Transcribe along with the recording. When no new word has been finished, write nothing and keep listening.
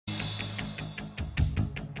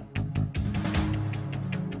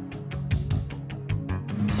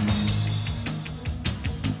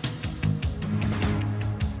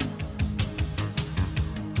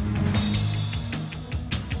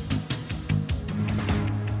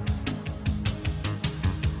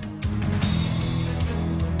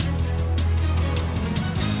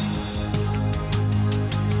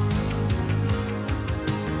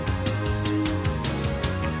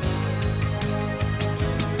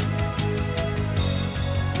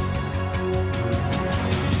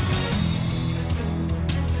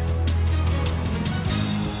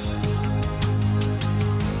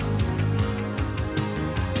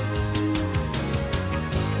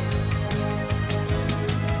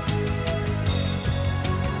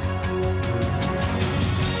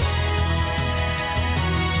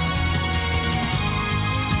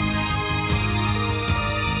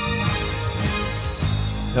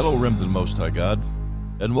Hello, Remnant Most High God,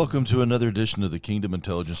 and welcome to another edition of the Kingdom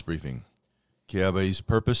Intelligence Briefing. KIB's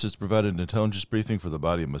purpose is to provide an intelligence briefing for the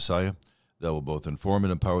body of Messiah that will both inform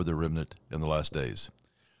and empower the remnant in the last days.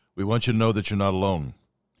 We want you to know that you're not alone.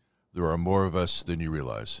 There are more of us than you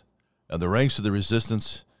realize, and the ranks of the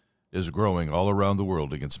resistance is growing all around the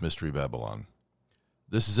world against Mystery Babylon.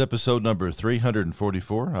 This is episode number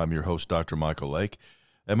 344. I'm your host, Dr. Michael Lake.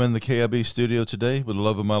 I'm in the KIB studio today with the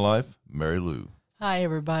love of my life, Mary Lou. Hi,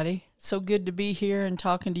 everybody. So good to be here and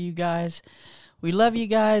talking to you guys. We love you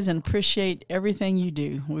guys and appreciate everything you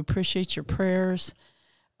do. We appreciate your prayers.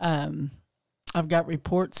 I've got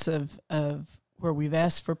reports of where we've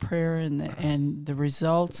asked for prayer and the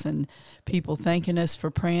results and people thanking us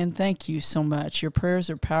for praying. Thank you so much. Your prayers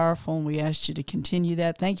are powerful, and we ask you to continue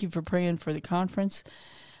that. Thank you for praying for the conference.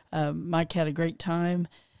 Mike had a great time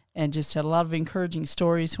and just had a lot of encouraging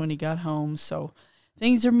stories when he got home. So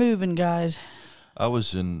things are moving, guys. I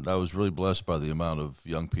was really blessed by the amount of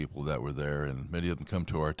young people that were there, and many of them come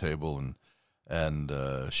to our table and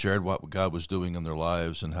shared what God was doing in their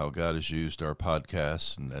lives and how God has used our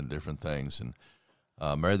podcasts and different things.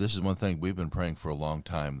 And Mary, this is one thing we've been praying for a long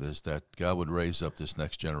time, is that God would raise up this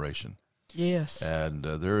next generation. Yes. And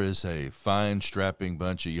there is a fine, strapping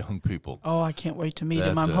bunch of young people. Oh, I can't wait to meet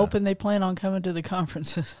them. I'm hoping they plan on coming to the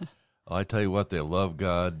conferences. I tell you what, they love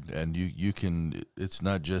God, and you can, it's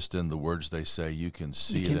not just in the words they say, you can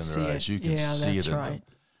see it in their eyes. You can see it in them.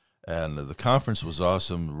 And the conference was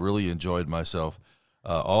awesome, really enjoyed myself.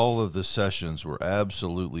 All of the sessions were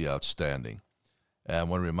absolutely outstanding. And I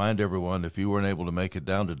want to remind everyone, if you weren't able to make it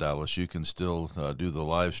down to Dallas, you can still do the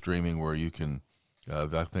live streaming where you can,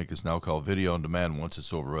 I think it's now called video on demand once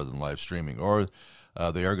it's over rather than live streaming, or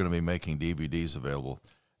they are going to be making DVDs available.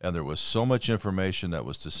 And there was so much information that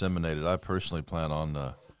was disseminated. I personally plan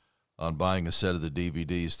on buying a set of the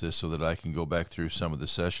DVDs just so that I can go back through some of the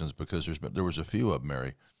sessions, because there was a few of them,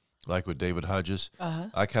 Mary, like with David Hodges.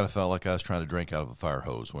 I kind of felt like I was trying to drink out of a fire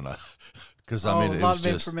hose when because I mean, it was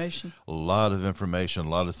just a lot of information, a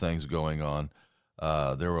lot of things going on.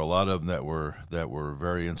 There were a lot of them that were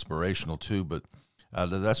very inspirational too. But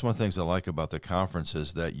that's one of the things I like about the conference,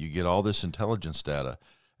 is that you get all this intelligence data.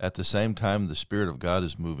 At the same time, the Spirit of God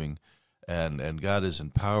is moving, and God is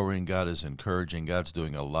empowering, God is encouraging, God's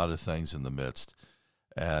doing a lot of things in the midst.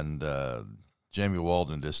 And Jamie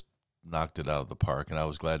Walden just knocked it out of the park, and I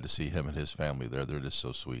was glad to see him and his family there. They're just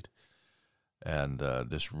so sweet, and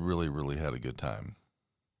just really, really had a good time.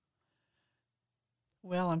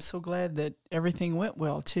 Well, I'm so glad that everything went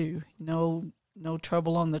well, too. No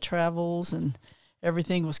trouble on the travels, and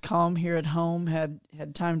everything was calm here at home, had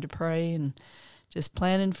time to pray, and just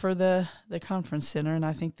planning for the conference center. And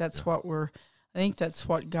I think that's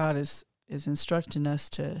what God is instructing us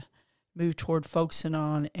to move toward focusing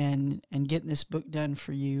on and getting this book done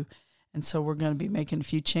for you. And so we're going to be making a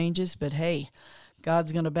few changes, but hey,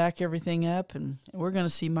 God's going to back everything up, and we're going to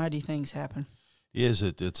see mighty things happen. Yes,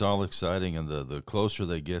 it's all exciting, and the closer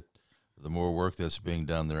they get, the more work that's being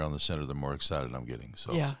done there on the center, the more excited I'm getting.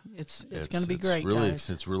 So yeah, it's going to be great, guys.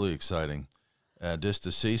 It's really exciting, just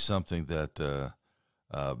to see something that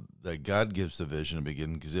that God gives the vision and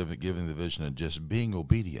begin giving the vision and just being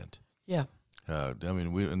obedient. Yeah. I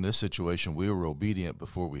mean, in this situation, we were obedient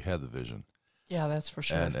before we had the vision. Yeah, that's for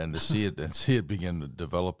sure. And to see it begin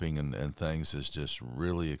developing and things is just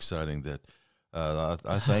really exciting. That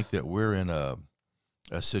I think that we're in a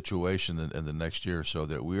situation in the next year or so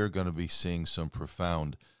that we are going to be seeing some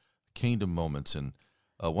profound kingdom moments. And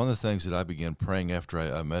one of the things that I began praying after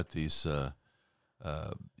I met these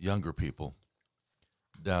younger people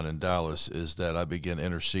down in Dallas is that I began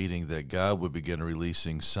interceding that God would begin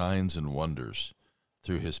releasing signs and wonders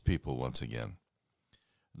through his people once again.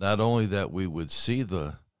 Not only that we would see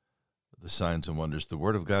the signs and wonders, the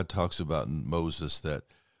Word of God talks about in Moses that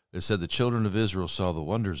it said the children of Israel saw the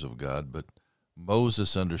wonders of God, but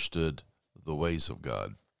Moses understood the ways of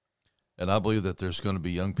God. And I believe that there's going to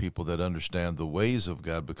be young people that understand the ways of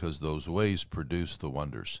God, because those ways produce the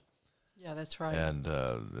wonders. Yeah, that's right. And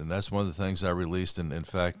that's one of the things I released. And in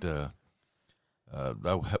fact, I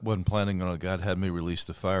wasn't planning on it. God had me release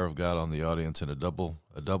the fire of God on the audience and a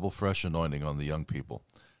double fresh anointing on the young people,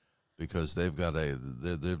 because they've got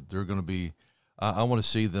they're going to be. I want to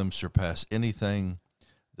see them surpass anything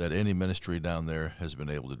that any ministry down there has been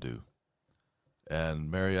able to do.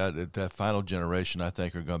 And Mary, that final generation, I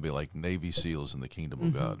think, are going to be like Navy SEALs in the kingdom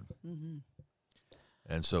of God. Mm-hmm.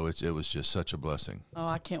 And so it was just such a blessing. Oh,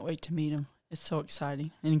 I can't wait to meet them. It's so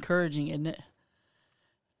exciting and encouraging, isn't it?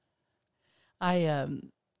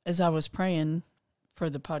 As I was praying for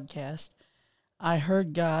the podcast, I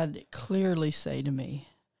heard God clearly say to me,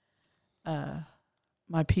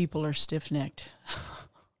 my people are stiff-necked.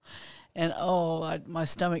 And, my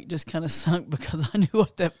stomach just kind of sunk because I knew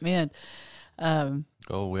what that meant. In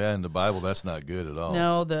the Bible, that's not good at all.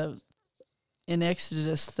 No, in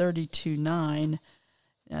Exodus 32:9,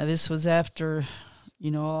 this was after,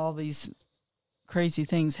 all these crazy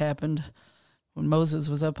things happened when Moses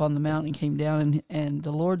was up on the mountain and came down, and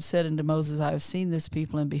the Lord said unto Moses, I have seen this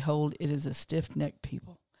people, and behold, it is a stiff-necked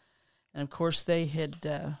people. And, of course, they had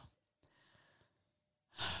done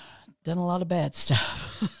a lot of bad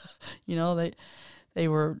stuff. They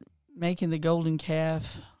were making the golden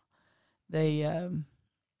calf. They,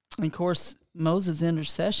 of course, Moses'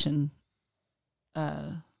 intercession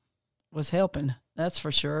was helping. That's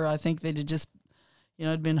for sure. I think they'd just,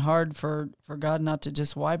 it'd been hard for God not to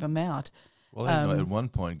just wipe them out. Well, at one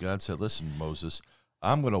point, God said, listen, Moses,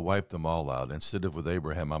 I'm going to wipe them all out. Instead of with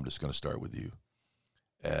Abraham, I'm just going to start with you.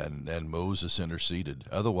 And Moses interceded.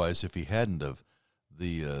 Otherwise, if he hadn't of,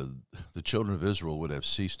 the children of Israel would have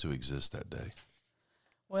ceased to exist that day.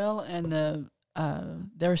 Well, and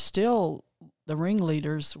there's still, the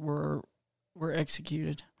ringleaders were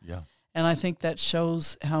executed. Yeah. And I think that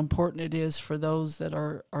shows how important it is for those that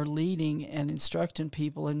are leading and instructing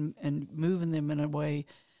people and moving them in a way,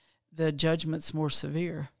 the judgment's more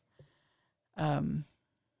severe. And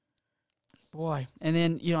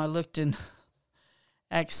then, I looked in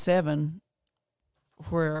Acts 7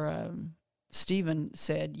 where Stephen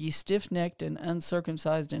said, ye stiff-necked and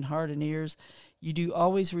uncircumcised in heart and ears, you do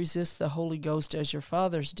always resist the Holy Ghost as your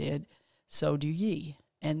fathers did, so do ye.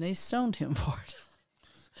 And they stoned him for it.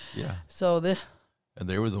 Yeah. And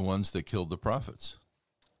they were the ones that killed the prophets.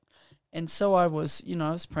 And so I was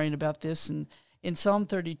praying about this, and in Psalm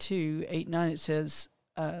 32, 8-9, it says,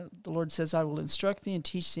 the Lord says, I will instruct thee and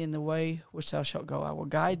teach thee in the way which thou shalt go. I will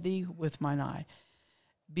guide thee with mine eye.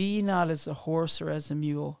 Be ye not as a horse or as a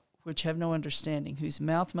mule, which have no understanding, whose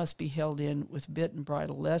mouth must be held in with bit and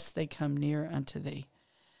bridle, lest they come near unto thee.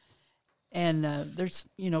 And there's,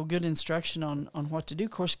 good instruction on what to do.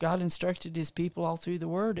 Of course, God instructed his people all through the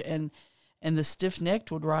word, and the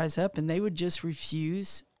stiff-necked would rise up, and they would just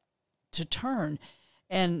refuse to turn.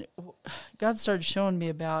 And God started showing me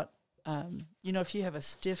about, if you have a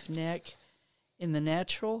stiff neck in the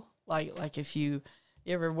natural, like if you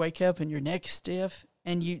ever wake up and your neck's stiff,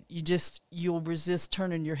 and you'll resist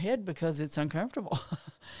turning your head because it's uncomfortable.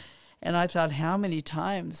 And I thought, how many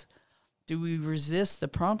times do we resist the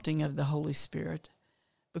prompting of the Holy Spirit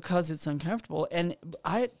because it's uncomfortable? And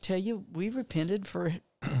I tell you, we repented for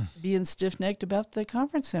being stiff-necked about the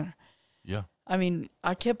conference center. Yeah. I mean,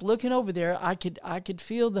 I kept looking over there. I could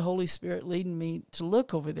feel the Holy Spirit leading me to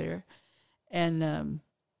look over there, and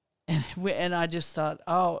I just thought,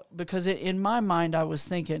 because in my mind I was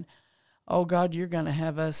thinking, oh God, you're going to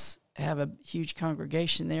have us have a huge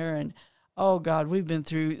congregation there, and oh God, we've been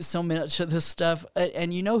through so much of this stuff,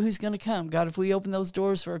 and you know who's going to come. God, if we open those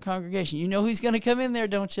doors for a congregation, you know who's going to come in there,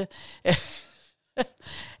 don't you?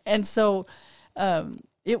 And so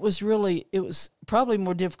it was probably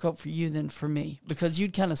more difficult for you than for me, because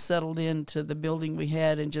you'd kind of settled into the building we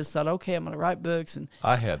had and just thought, okay, I'm going to write books. And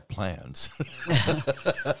I had plans.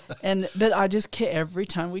 But I just every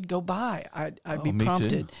time we'd go by, I'd be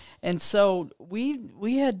prompted. Too. And so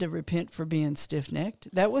we had to repent for being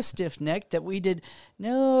stiff-necked. That was stiff-necked, that we did,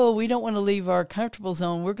 no, we don't want to leave our comfortable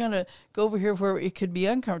zone. We're going to go over here where it could be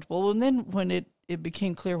uncomfortable. And then when it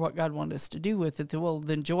became clear what God wanted us to do with it,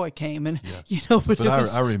 then joy came. And, But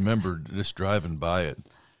I remember just driving by it,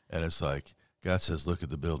 and it's like, God says, look at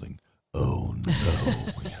the building. Oh, no.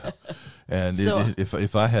 And so,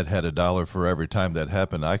 if I had $1 for every time that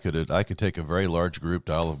happened, I could take a very large group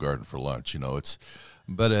to Olive Garden for lunch.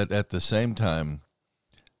 But at the same time,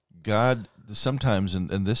 God sometimes,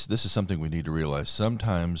 and this is something we need to realize,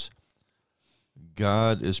 sometimes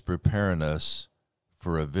God is preparing us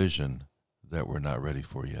for a vision that we're not ready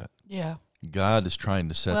for yet. Yeah. God is trying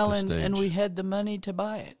to set the stage. And we had the money to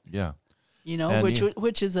buy it. Yeah.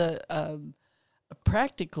 Which is a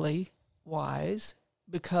practically wise,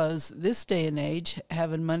 because this day and age,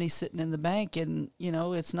 having money sitting in the bank, and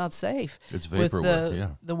it's not safe. It's vaporware. With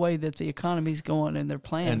the way that the economy's going and their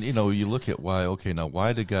plans. And you look at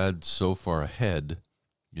why did God so far ahead?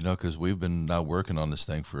 Because we've been now working on this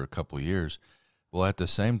thing for a couple of years. Well, at the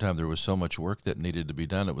same time, there was so much work that needed to be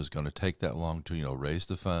done. It was going to take that long to, raise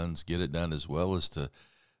the funds, get it done, as well as to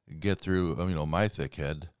get through, my thick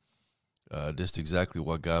head, just exactly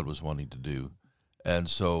what God was wanting to do. And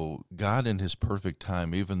so God, in his perfect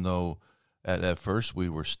time, even though at first we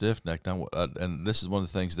were stiff-necked, and this is one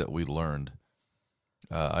of the things that we learned,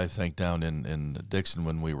 I think, down in Dixon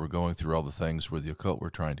when we were going through all the things where the occult were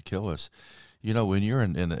trying to kill us, You know, when you're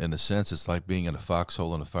in a sense, it's like being in a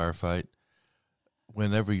foxhole in a firefight.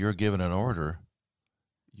 Whenever you're given an order,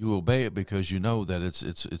 you obey it because you know that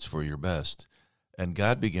it's for your best. And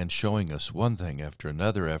God began showing us one thing after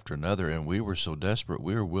another, and we were so desperate,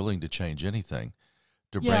 we were willing to change anything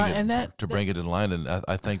to bring it in line. And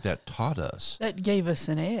I think that taught us. That gave us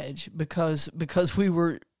an edge because we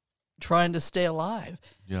were trying to stay alive.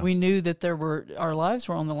 Yeah. We knew that our lives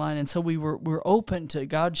were on the line, and so we're open to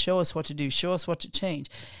God. Show us what to do. Show us what to change,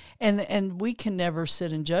 and we can never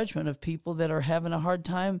sit in judgment of people that are having a hard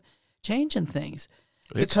time changing things.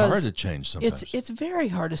 It's hard to change sometimes. It's very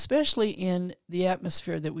hard, especially in the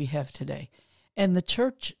atmosphere that we have today, and the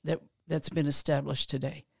church that's been established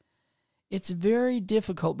today. It's very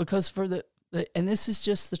difficult because for the and this is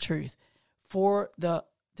just the truth, for the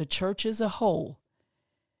church as a whole,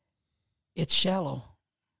 it's shallow.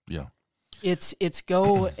 Yeah. It's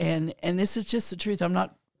go and this is just the truth. I'm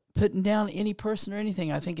not putting down any person or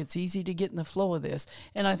anything. I think it's easy to get in the flow of this.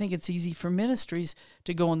 And I think it's easy for ministries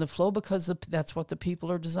to go in the flow because that's what the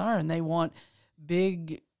people are desiring. They want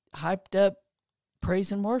big, hyped up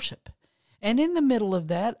praise and worship. And in the middle of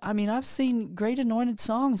that, I mean, I've seen great anointed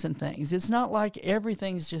songs and things. It's not like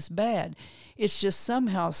everything's just bad. It's just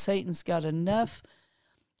somehow Satan's got enough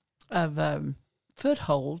of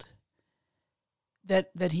foothold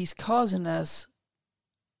that he's causing us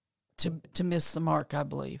to miss the mark, I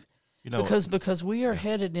believe. You know, because we are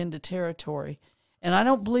headed into territory, and I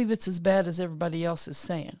don't believe it's as bad as everybody else is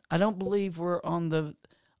saying. I don't believe we're on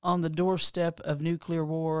the doorstep of nuclear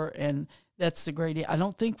war, and that's the great. I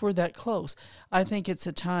don't think we're that close. I think it's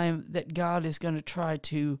a time that God is going to try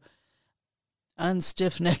to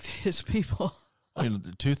unstiff-neck his people. I mean,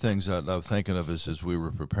 the two things that I was thinking of as we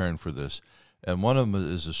were preparing for this, and one of them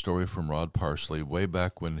is a story from Rod Parsley, way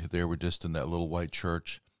back when they were just in that little white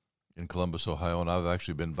church in Columbus, Ohio, and I've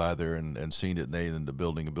actually been by there and seen it, and a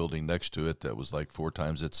building next to it that was like 4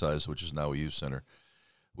 times its size, which is now a youth center.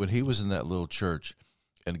 When he was in that little church,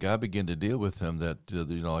 and God began to deal with him that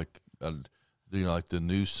like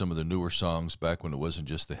some of the newer songs back when it wasn't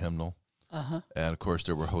just the hymnal, and of course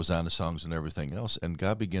there were Hosanna songs and everything else, and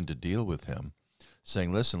God began to deal with him,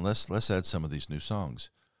 saying, "Listen, let's add some of these new songs,"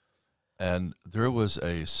 and there was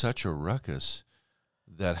such a ruckus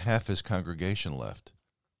that half his congregation left.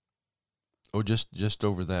 Oh, just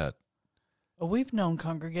over that. Well, we've known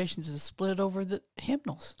congregations that split over the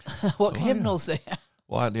hymnals. What hymnals they have.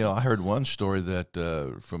 Well, I heard one story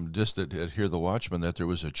that from just at Hear the Watchman that there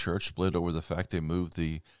was a church split over the fact they moved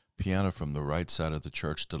the piano from the right side of the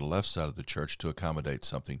church to the left side of the church to accommodate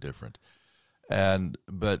something different.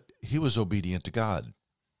 But he was obedient to God.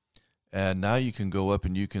 And now you can go up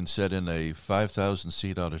and you can set in a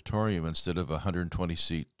 5,000-seat auditorium instead of a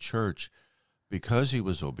 120-seat church, because he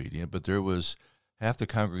was obedient. But there was half the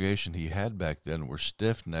congregation he had back then were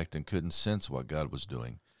stiff-necked and couldn't sense what God was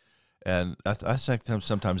doing. And I think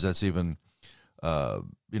sometimes that's even,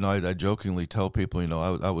 I jokingly tell people,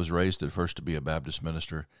 I was raised at first to be a Baptist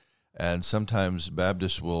minister, and sometimes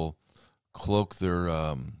Baptists will cloak their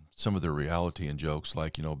some of their reality in jokes,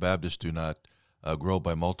 like, Baptists do not grow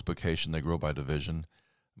by multiplication, they grow by division.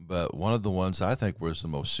 But one of the ones I think was the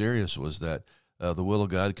most serious was that the will of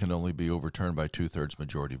God can only be overturned by 2/3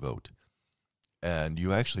 majority vote. And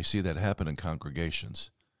you actually see that happen in congregations,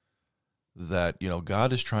 that,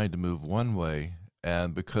 God is trying to move one way,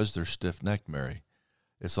 and because they're stiff-necked, Mary,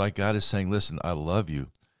 it's like God is saying, listen, I love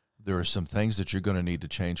you. There are some things that you're going to need to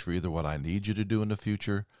change for either what I need you to do in the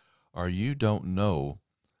future, or you don't know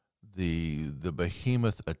the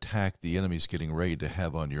behemoth attack the enemy's getting ready to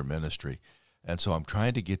have on your ministry. And so I'm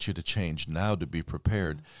trying to get you to change now to be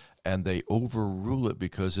prepared. And they overrule it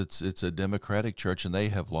because it's a democratic church, and they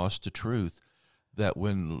have lost the truth that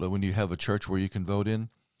when you have a church where you can vote in,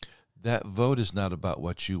 that vote is not about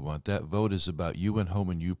what you want. That vote is about you went home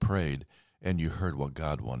and you prayed and you heard what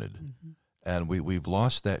God wanted. Mm-hmm. And we've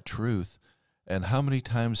lost that truth. And how many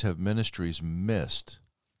times have ministries missed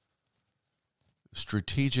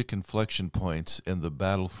strategic inflection points in the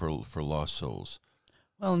battle for lost souls?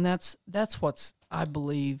 Well, and that's what's, I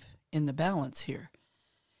believe, in the balance here,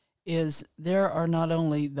 is there are not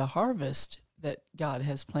only the harvest that God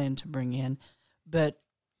has planned to bring in, but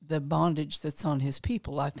the bondage that's on his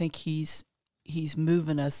people. I think he's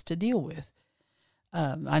moving us to deal with.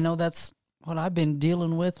 I know that's what I've been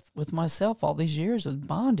dealing with myself all these years, with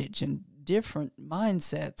bondage and different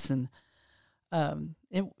mindsets. And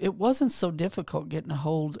it wasn't so difficult getting a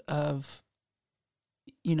hold of,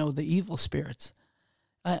 the evil spirits.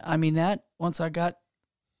 I mean, that once I got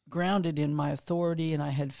grounded in my authority and I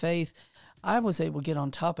had faith, I was able to get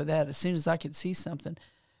on top of that as soon as I could see something.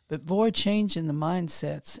 But boy, changing the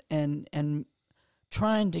mindsets and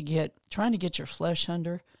trying to get your flesh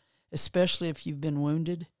under, especially if you've been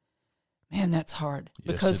wounded. Man, that's hard,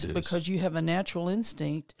 yes, because you have a natural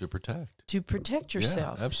instinct to protect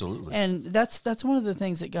yourself. Yeah, absolutely. And that's one of the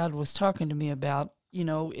things that God was talking to me about. You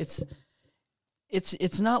know, it's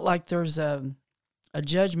not like there's a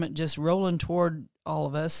judgment just rolling toward all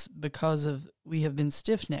of us because of we have been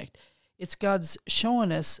stiff-necked. It's God's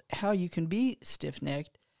showing us how you can be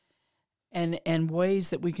stiff-necked and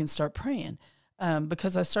ways that we can start praying.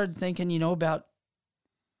 Because I started thinking, you know, about,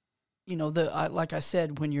 you know, like I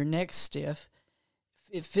said, when your neck's stiff,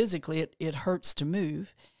 physically it hurts to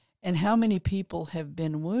move. And how many people have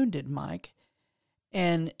been wounded, Mike,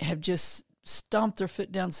 and have just stomped their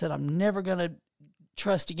foot down and said, I'm never going to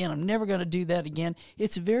trust again. I'm never going to do that again.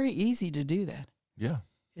 It's very easy to do that. Yeah.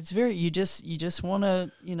 It's you just want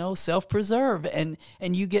to, you know, self-preserve, and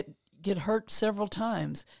you get hurt several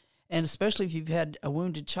times. And especially if you've had a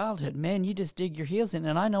wounded childhood, man, you just dig your heels in.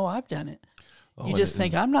 And I know I've done it. Oh, you just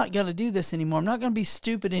think, I'm not going to do this anymore. I'm not going to be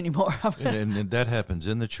stupid anymore. and that happens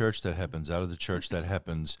in the church. That happens out of the church. That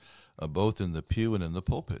happens both in the pew and in the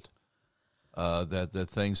pulpit. That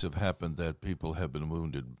things have happened, that people have been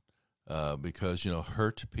wounded because, you know,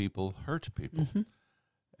 hurt people. Mm-hmm.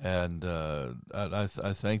 And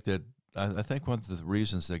I think one of the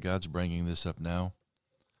reasons that God's bringing this up now,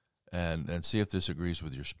 and see if this agrees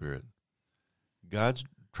with your spirit, God's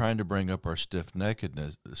trying to bring up our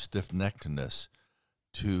stiff-neckedness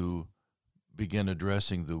to begin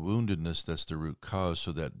addressing the woundedness that's the root cause,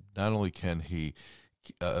 so that not only can he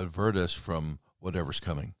avert us from whatever's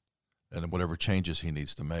coming and whatever changes he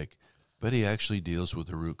needs to make, but he actually deals with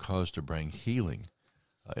the root cause to bring healing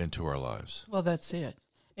into our lives. Well, that's it.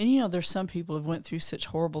 And, you know, there's some people who have went through such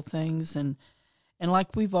horrible things, and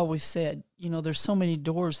like we've always said, you know, there's so many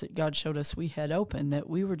doors that God showed us we had open that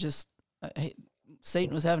we were just,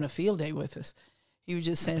 Satan was having a field day with us. He was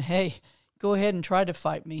just saying, hey, go ahead and try to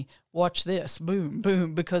fight me. Watch this. Boom,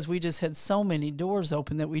 boom, because we just had so many doors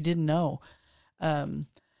open that we didn't know. And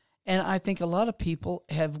I think a lot of people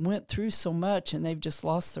have went through so much, and they've just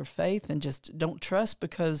lost their faith and just don't trust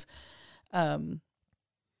because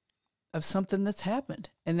of something that's happened.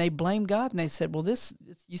 And they blame God, and they said, well,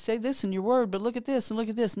 you say this in your word, but look at this and look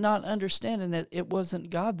at this, not understanding that it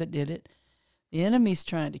wasn't God that did it. The enemy's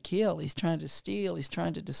trying to kill, he's trying to steal, he's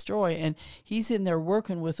trying to destroy, and he's in there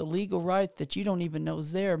working with a legal right that you don't even know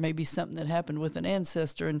is there. Maybe something that happened with an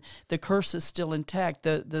ancestor, and the curse is still intact.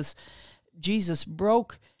 Jesus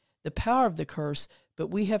broke the power of the curse, but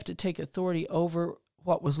we have to take authority over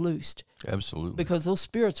what was loosed. Absolutely. Because those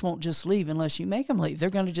spirits won't just leave unless you make them leave. They're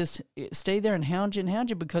going to just stay there and hound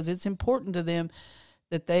you because it's important to them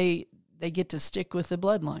that they get to stick with the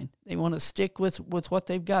bloodline. They want to stick with what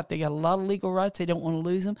they've got. They got a lot of legal rights. They don't want to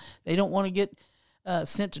lose them. They don't want to get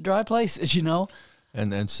sent to dry places, you know.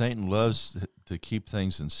 And Satan loves to keep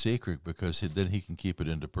things in secret because then he can keep it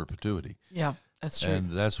into perpetuity. Yeah, that's true.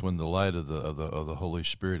 And that's when the light of the Holy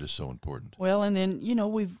Spirit is so important. Well, and then, you know,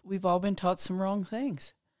 we've all been taught some wrong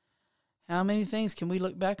things. How many things can we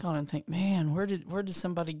look back on and think, man, where did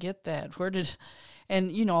somebody get that?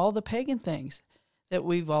 And you know, all the pagan things that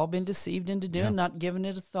we've all been deceived into doing, not giving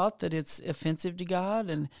it a thought that it's offensive to God,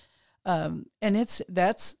 and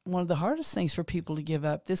that's one of the hardest things for people to give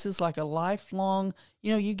up. This is like a lifelong.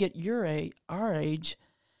 You know, you get our age,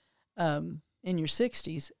 in your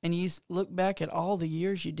 60s, and you look back at all the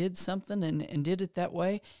years you did something and did it that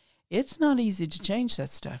way. It's not easy to change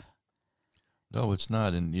that stuff. No, it's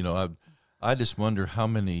not. And you know, I just wonder how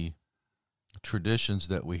many traditions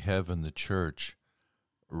that we have in the church,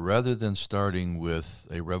 rather than starting with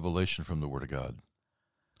a revelation from the Word of God,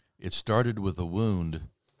 it started with a wound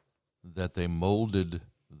that they molded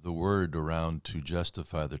the Word around to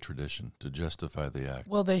justify the tradition, to justify the act.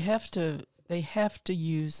 Well, they have to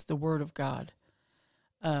use the Word of God,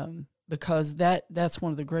 because that's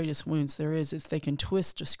one of the greatest wounds there is if they can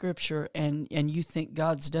twist a scripture and you think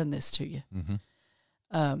God's done this to you.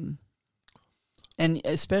 Mm-hmm. And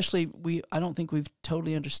especially I don't think we've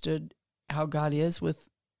totally understood how God is with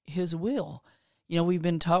his will. You know, we've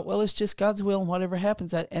been taught, well, it's just God's will and whatever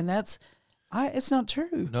happens, it's not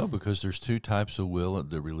true. No, because there's two types of will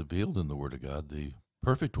that are revealed in the Word of God, the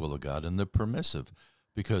perfect will of God and the permissive,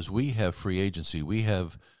 because we have free agency. We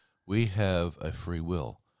have a free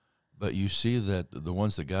will. But you see that the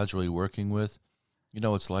ones that God's really working with, you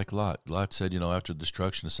know, it's like Lot. Lot said, you know, after the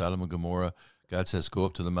destruction of Sodom and Gomorrah, God says, go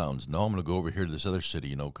up to the mountains. No, I'm going to go over here to this other city,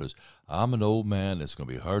 you know, because I'm an old man. It's going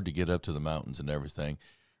to be hard to get up to the mountains and everything.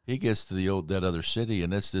 He gets to that other city,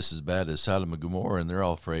 and it's just as bad as Sodom and Gomorrah, and they're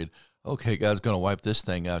all afraid, okay, God's going to wipe this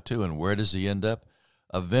thing out too. And where does he end up?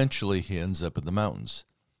 Eventually, he ends up in the mountains.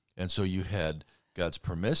 And so you had God's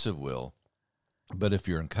permissive will. But if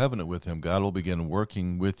you're in covenant with him, God will begin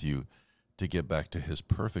working with you to get back to his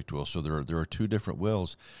perfect will. So there are two different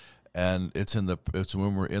wills, and it's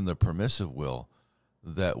when we're in the permissive will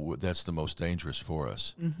that's the most dangerous for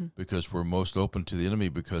us, because we're most open to the enemy,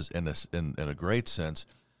 because in a great sense,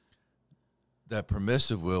 that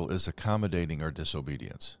permissive will is accommodating our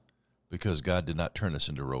disobedience, because God did not turn us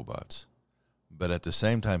into robots. But at the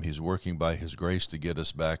same time, he's working by his grace to get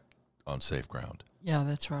us back on safe ground. Yeah,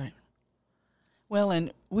 that's right. Well,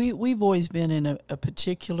 and we've always been in a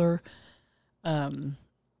particular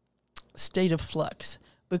state of flux,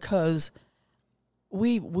 because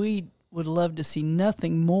we would love to see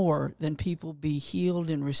nothing more than people be healed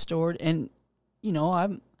and restored. And, you know,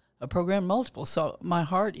 I'm a program multiple, so my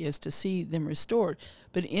heart is to see them restored.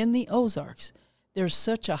 But in the Ozarks, there's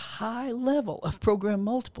such a high level of program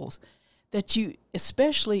multiples that you,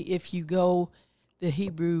 especially if you go the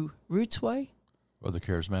Hebrew roots way, or the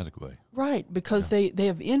charismatic way. Right, because they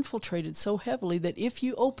have infiltrated so heavily that if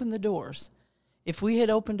you open the doors, if we had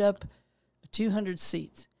opened up 200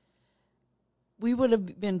 seats, we would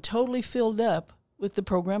have been totally filled up with the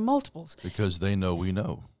program multiples. Because they know we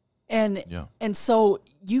know. And so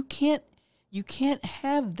you can't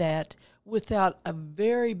have that without a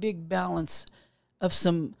very big balance of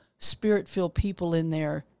some spirit-filled people in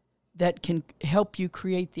there that can help you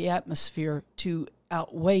create the atmosphere to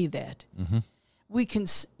outweigh that. Mm-hmm.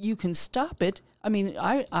 You can stop it. I mean,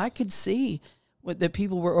 I could see that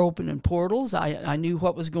people were opening portals. I knew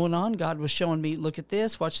what was going on. God was showing me, look at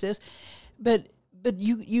this, watch this. But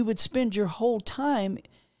you would spend your whole time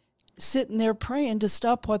sitting there praying to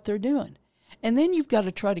stop what they're doing. And then you've got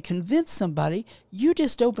to try to convince somebody you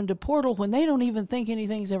just opened a portal when they don't even think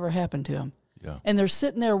anything's ever happened to them. Yeah. And they're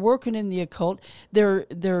sitting there working in the occult.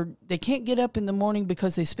 They can't get up in the morning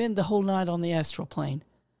because they spend the whole night on the astral plane.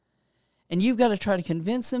 And you've got to try to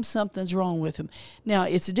convince them something's wrong with them. Now,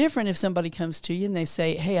 it's different if somebody comes to you and they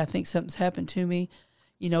say, hey, I think something's happened to me.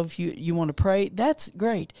 You know, if you want to pray, that's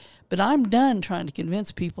great. But I'm done trying to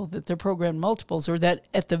convince people that they're programmed multiples, or that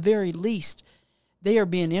at the very least they are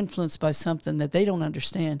being influenced by something that they don't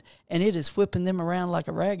understand, and it is whipping them around like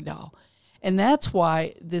a rag doll. And that's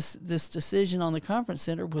why this decision on the conference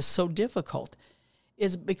center was so difficult,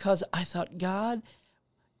 is because I thought, God,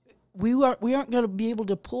 we aren't going to be able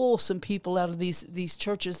to pull some people out of these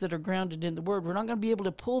churches that are grounded in the Word. We're not going to be able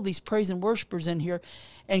to pull these praise and worshipers in here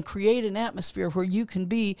and create an atmosphere where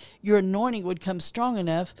your anointing would come strong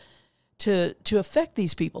enough to affect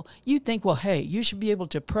these people. You'd think, well, hey, you should be able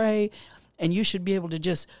to pray, and you should be able to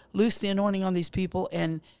just loose the anointing on these people,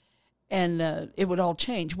 and it would all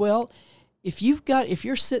change. Well, if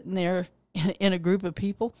you're sitting there in a group of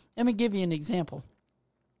people, let me give you an example.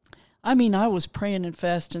 I mean, I was praying and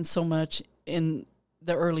fasting so much in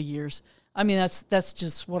the early years. I mean, that's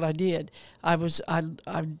just what I did.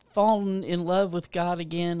 I'd fallen in love with God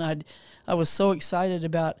again. I was so excited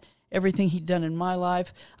about everything he'd done in my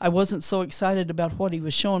life. I wasn't so excited about what he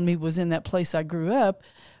was showing me was in that place I grew up,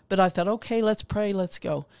 but I thought, okay, let's pray, let's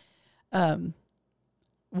go.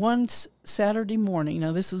 One Saturday morning,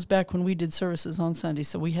 now this was back when we did services on Sunday,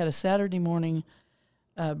 so we had a Saturday morning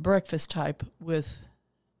breakfast type with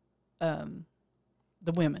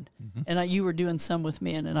the women. Mm-hmm. And you were doing some with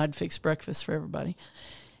men, and I'd fix breakfast for everybody.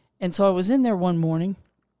 And so I was in there one morning,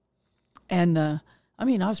 and I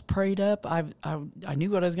was prayed up. I knew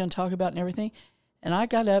what I was going to talk about and everything. And I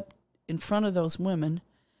got up in front of those women,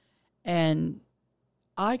 and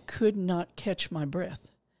I could not catch my breath.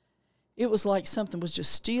 It was like something was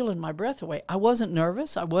just stealing my breath away. I wasn't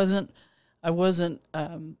nervous. I wasn't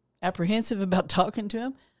apprehensive about talking to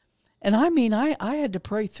him. And I had to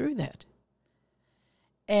pray through that.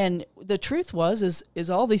 And the truth is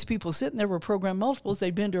all these people sitting there were programmed multiples.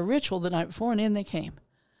 They'd been to a ritual the night before, and in they came.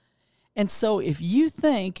 And so if you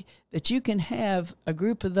think that you can have a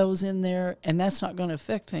group of those in there and that's not going to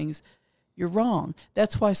affect things, you're wrong.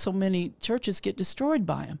 That's why so many churches get destroyed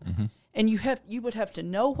by them. Mm-hmm. And you would have to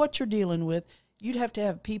know what you're dealing with. You'd have to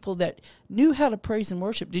have people that knew how to praise and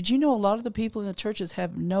worship. Did you know a lot of the people in the churches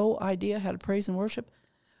have no idea how to praise and worship?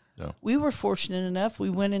 No. We were fortunate enough. We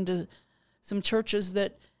went into some churches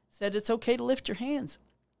that said it's okay to lift your hands.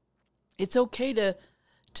 It's okay to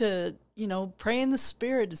pray in the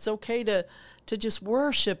Spirit. It's okay to just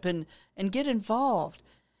worship and get involved.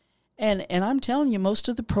 And I'm telling you, most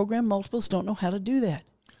of the program multiples don't know how to do that.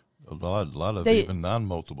 A lot of even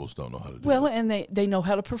non-multiples don't know how to do that. Well, and they know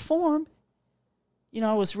how to perform. You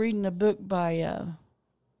know, I was reading a book by,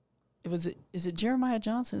 is it Jeremiah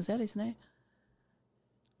Johnson? Is that his name?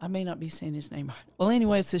 I may not be saying his name right. Well,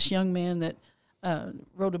 anyway, it's this young man that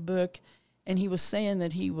wrote a book, and he was saying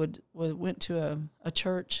that he went to a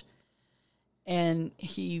church, and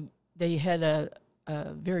they had a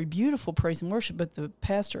very beautiful praise and worship, but the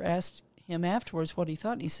pastor asked him afterwards what he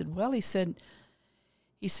thought, and he said, well, he said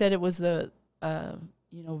it was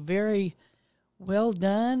very well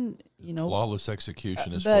done, flawless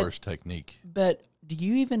execution as far as technique. But do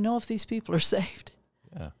you even know if these people are saved?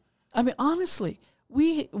 Yeah. I mean, honestly,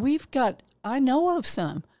 I know of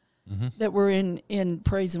some that were in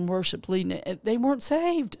praise and worship leading it. They weren't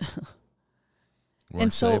saved.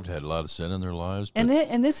 Saved, had a lot of sin in their lives. And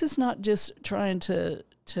this is not just trying to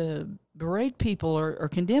berate people or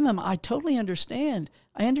condemn them. I totally understand.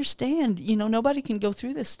 I understand. Nobody can go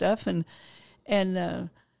through this stuff and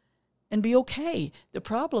be okay. The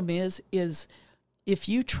problem is if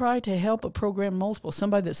you try to help a program multiple,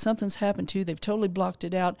 somebody that something's happened to, they've totally blocked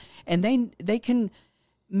it out, and they can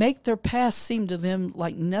make their past seem to them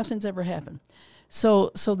like nothing's ever happened.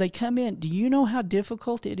 So they come in. Do you know how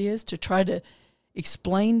difficult it is to try to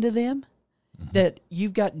explain to them that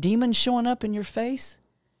you've got demons showing up in your face?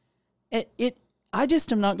 I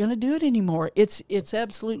just am not going to do it anymore. It's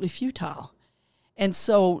absolutely futile. And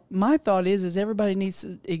so my thought is everybody needs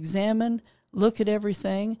to examine, look at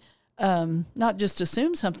everything, not just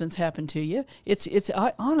assume something's happened to you.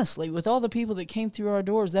 I honestly, with all the people that came through our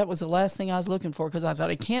doors, that was the last thing I was looking for, because I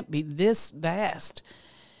thought it can't be this vast.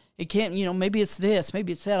 It can't, maybe it's this,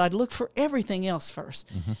 maybe it's that. I'd look for everything else first.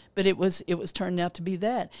 But it was turned out to be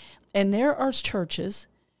that. And there are churches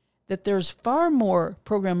that there's far more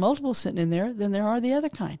program multiple sitting in there than there are the other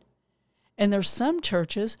kind. And there's some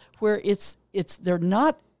churches where they're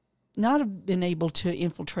not been able to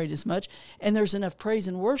infiltrate as much, and there's enough praise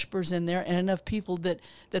and worshipers in there, and enough people that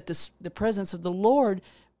the presence of the Lord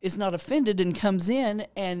is not offended and comes in,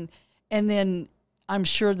 and then I'm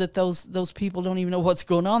sure that those people don't even know what's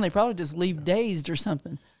going on. They probably just leave dazed or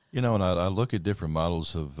something. And I look at different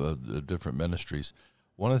models of different ministries.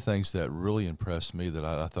 One of the things that really impressed me that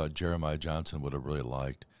I thought Jeremiah Johnson would have really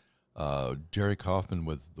liked, Jerry Kaufman,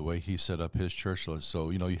 with the way he set up his church. So,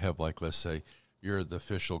 you have, like, let's say you're the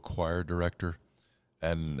official choir director,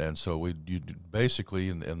 and so you basically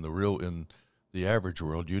in the average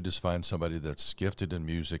world, you just find somebody that's gifted in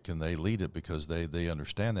music and they lead it because they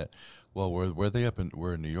understand that. Well,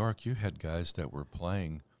 where in New York, you had guys that were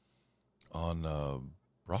playing on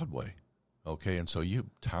Broadway, okay, and so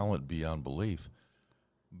you talent beyond belief.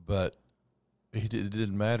 But it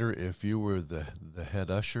didn't matter if you were the head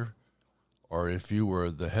usher or if you were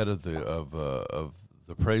the head of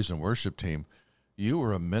the praise and worship team. You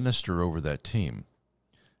were a minister over that team,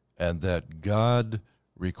 and that God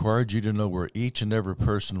required you to know where each and every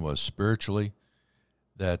person was spiritually,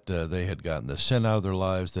 that they had gotten the sin out of their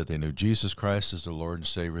lives, that they knew Jesus Christ as their Lord and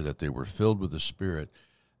Savior, that they were filled with the Spirit,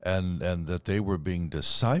 and that they were being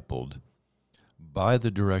discipled by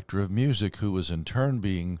the director of music, who was in turn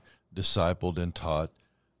being discipled and taught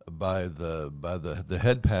by the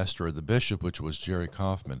head pastor or the bishop, which was Jerry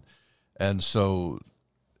Kaufman. And so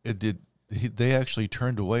they actually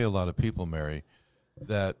turned away a lot of people, Mary,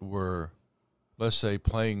 that were, let's say,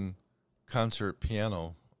 playing concert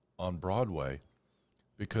piano on Broadway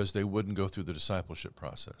because they wouldn't go through the discipleship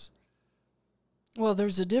process. Well,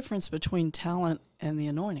 there's a difference between talent and the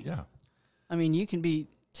anointing. Yeah. I mean, you can be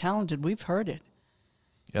talented. We've heard it.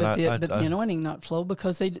 But the anointing not flow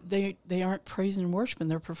because they aren't praising and worshiping.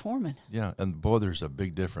 They're performing. Yeah, and boy, there's a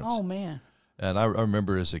big difference. Oh, man. And I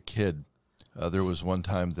remember as a kid, there was one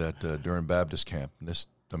time that during Baptist camp, and this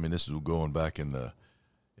is going back in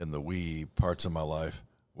the wee parts of my life,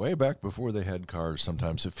 way back before they had cars,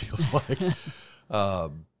 sometimes it feels like,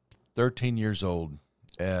 13 years old,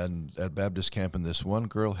 and at Baptist camp, and this one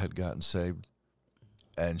girl had gotten saved,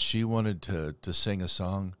 and she wanted to sing a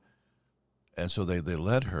song, and so they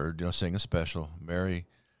let her, sing a special. Mary,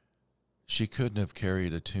 she couldn't have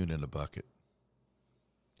carried a tune in a bucket,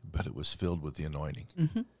 but it was filled with the anointing.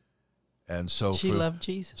 Mm-hmm. And so she loved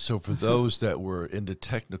Jesus. So for those that were into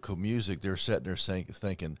technical music, they're sitting there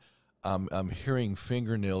thinking, I'm hearing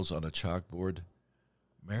fingernails on a chalkboard.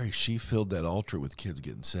 Mary, she filled that altar with kids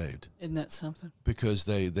getting saved. Isn't that something? Because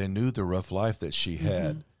they knew the rough life that she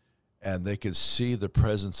had, and they could see the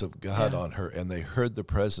presence of God on her, and they heard the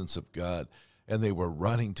presence of God, and they were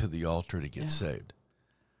running to the altar to get saved.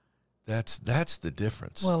 That's the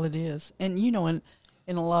difference. Well, it is. And,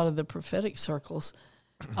 in a lot of the prophetic circles,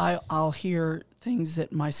 I'll hear things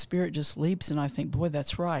that my spirit just leaps, and I think, boy,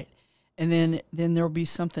 that's right. And then there'll be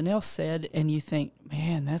something else said, and you think,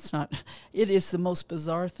 man, that's not. It is the most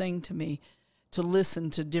bizarre thing to me to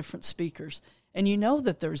listen to different speakers. And you know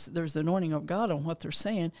that there's the anointing of God on what they're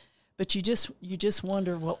saying, But you just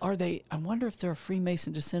wonder, well, are they? I wonder if they're a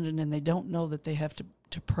Freemason descendant and they don't know that they have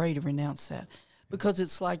to pray to renounce that, because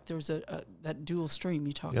it's like there's that dual stream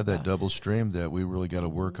you talk about. Yeah, that double stream that we really got to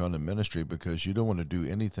work on in ministry, because you don't want to do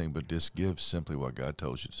anything but just give simply what God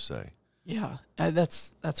tells you to say. Yeah,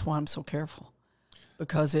 that's why I'm so careful,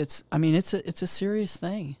 because it's a serious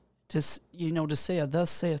thing to say, "Thus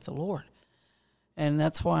saith the Lord," and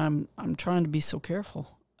that's why I'm trying to be so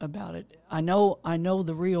careful about it. I know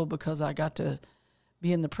the real, because I got to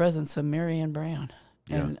be in the presence of Mary Ann Brown,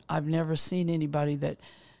 and I've never seen anybody that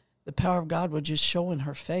the power of God would just show in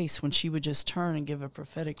her face when she would just turn and give a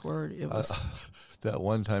prophetic word. It was that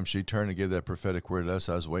one time she turned and gave that prophetic word to us.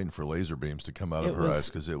 I was waiting for laser beams to come out of her eyes,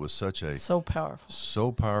 because it was so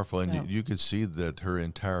powerful, and you could see that her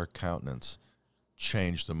entire countenance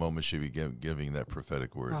changed the moment she began giving that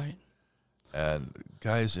prophetic word. Right. And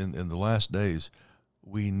guys, in the last days,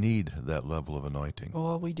 we need that level of anointing.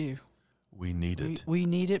 Oh, we do. We need it. We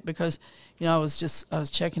need it, because, I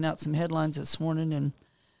was checking out some headlines this morning, and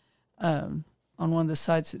on one of the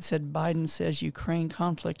sites it said Biden says Ukraine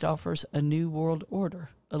conflict offers a new world order,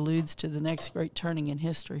 alludes to the next great turning in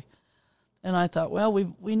history. And I thought, well,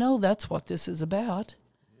 we know that's what this is about.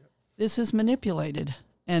 Yep. This is manipulated.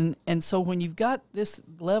 And so when you've got this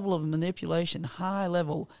level of manipulation, high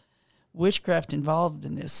level witchcraft involved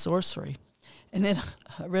in this, sorcery. And then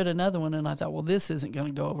I read another one, and I thought, well, this isn't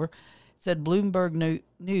going to go over. It said Bloomberg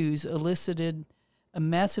News elicited a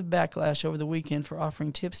massive backlash over the weekend for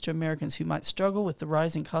offering tips to Americans who might struggle with the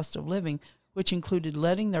rising cost of living, which included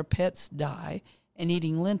letting their pets die and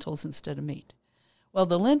eating lentils instead of meat. Well,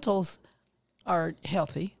 the lentils are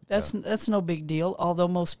healthy. That's no big deal, although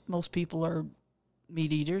most people are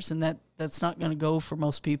meat eaters, and that's not going to go for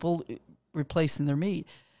most people, replacing their meat.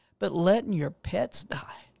 But letting your pets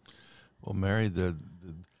die. Well, Mary,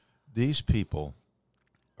 these people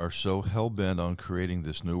are so hell-bent on creating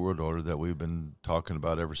this new world order that we've been talking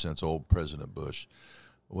about ever since old President Bush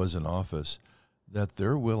was in office, that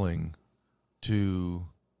they're willing to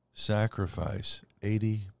sacrifice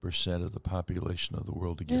 80% of the population of the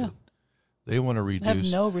world to get it. They want to reduce... They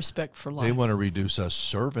have no respect for life. They want to reduce us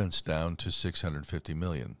servants down to 650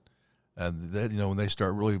 million. And that, when they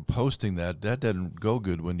start really posting that doesn't go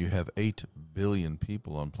good when you have 8 billion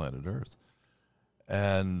people on planet Earth.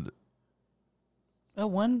 And well,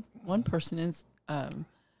 one person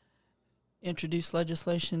introduced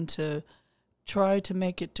legislation to try to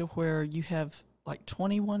make it to where you have like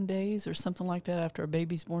 21 days or something like that after a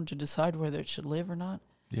baby's born to decide whether it should live or not.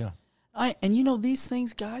 Yeah. And these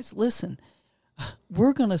things, guys, listen,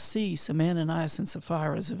 we're going to see some Ananias and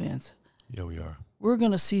Sapphira's events. Yeah, we are. We're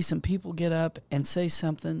going to see some people get up and say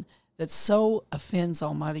something that so offends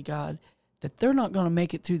Almighty God that they're not going to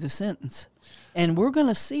make it through the sentence. And we're going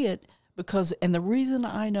to see it and the reason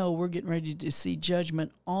I know we're getting ready to see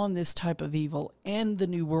judgment on this type of evil and the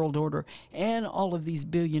New World Order and all of these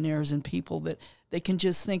billionaires and people that they can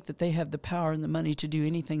just think that they have the power and the money to do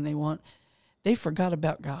anything they want. They forgot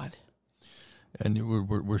about God. And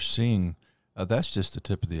we're seeing... that's just the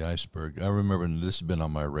tip of the iceberg. I remember, and this has been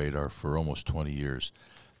on my radar for almost 20 years,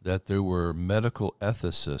 that there were medical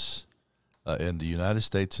ethicists in the United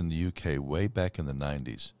States and the UK way back in the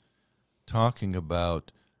 90s talking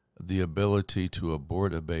about the ability to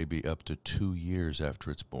abort a baby up to 2 years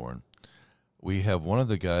after it's born. We have one of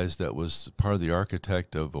the guys that was part of the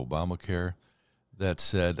architect of Obamacare that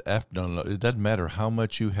said, it doesn't matter how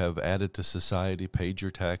much you have added to society, paid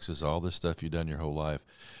your taxes, all this stuff you've done your whole life,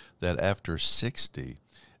 that after 60,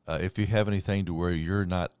 if you have anything to where you're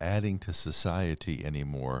not adding to society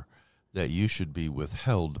anymore, that you should be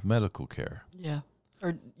withheld medical care. Yeah,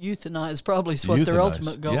 or euthanize probably is what their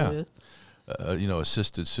ultimate goal is.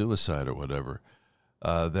 Assisted suicide or whatever.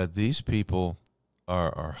 That these people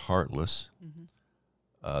are heartless.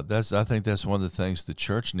 Mm-hmm. I think that's one of the things the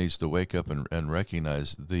church needs to wake up and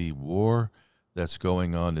recognize. The war that's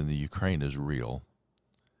going on in the Ukraine is real.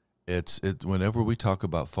 Whenever we talk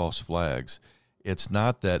about false flags, it's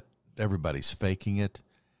not that everybody's faking it.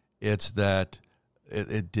 It's that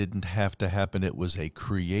it didn't have to happen. It was a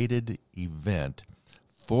created event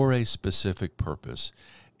for a specific purpose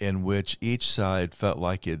in which each side felt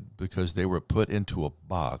like it, because they were put into a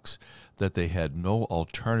box, that they had no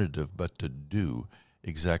alternative but to do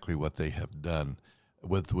exactly what they have done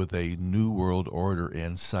with a new world order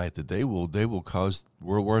in sight, that they will cause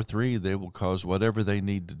World War III, they will cause whatever they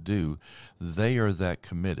need to do. They are that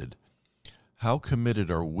committed. How committed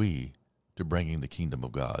are we to bringing the kingdom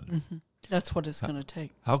of God? Mm-hmm. That's what it's going to take.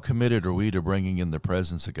 How committed are we to bringing in the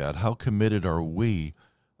presence of God? How committed are we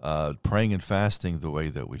praying and fasting the way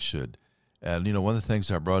that we should? And, you know, one of the things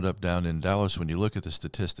I brought up down in Dallas, when you look at the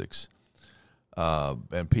statistics,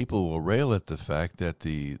 and people will rail at the fact that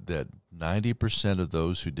that 90% of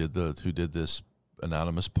those who did this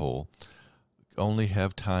anonymous poll only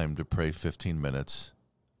have time to pray 15 minutes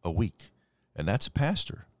a week, and that's a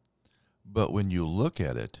pastor. But when you look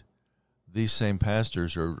at it, these same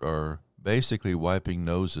pastors are basically wiping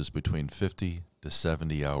noses between 50 to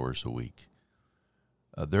 70 hours a week.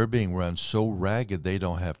 They're being run so ragged they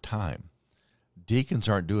don't have time. Deacons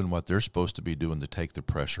aren't doing what they're supposed to be doing to take the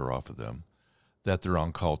pressure off of them, that they're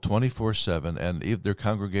on call 24/7, and if their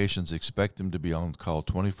congregations expect them to be on call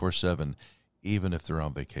 24/7, even if they're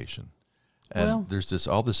on vacation. And there's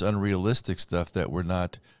all this unrealistic stuff that we're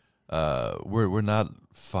not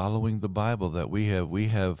following the Bible, that we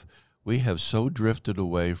have so drifted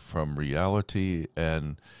away from reality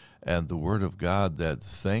and the Word of God that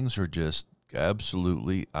things are just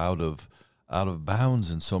absolutely out of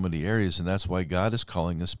bounds in so many areas, and that's why God is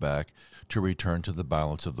calling us back to return to the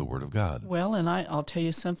balance of the Word of God. Well, and I'll tell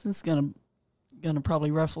you something that's gonna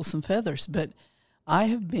probably ruffle some feathers, but I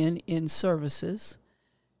have been in services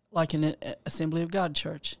like in an Assembly of God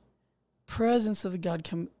church. Presence of God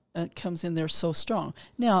comes in there so strong.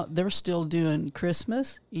 Now, they're still doing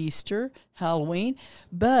Christmas, Easter, Halloween,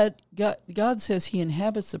 but God says he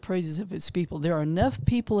inhabits the praises of his people. There are enough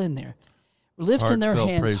people in there lifting their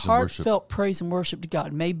hands, heartfelt praise and worship to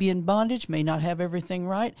God. May be in bondage, may not have everything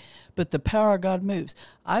right, but the power of God moves.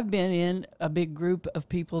 I've been in a big group of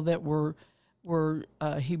people that were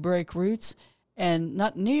Hebraic roots, and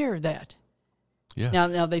not near that. Yeah.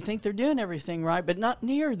 Now they think they're doing everything right, but not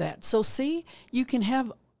near that. So see, you can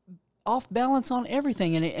have off balance on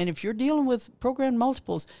everything, and if you're dealing with programmed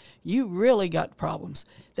multiples, you really got problems.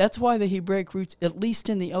 That's why the Hebraic roots, at least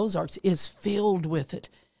in the Ozarks, is filled with it.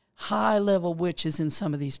 High-level witches in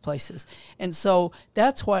some of these places. And so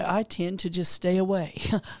that's why I tend to just stay away.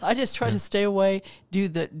 I just try to stay away,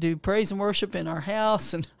 do praise and worship in our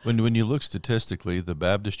house. And when you look statistically, the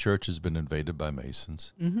Baptist church has been invaded by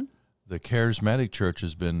Masons. Mm-hmm. The charismatic church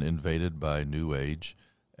has been invaded by New Age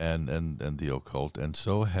and the occult. And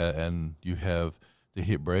so and you have the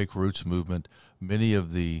Hebraic roots movement. Many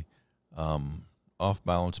of the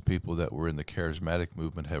off-balance people that were in the charismatic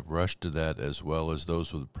movement have rushed to that, as well as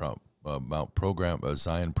those with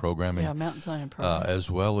Zion programming. Yeah, Mount Zion programming.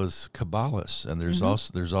 As well as Kabbalists. And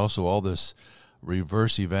there's also all this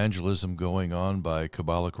reverse evangelism going on by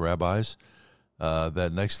Kabbalic rabbis.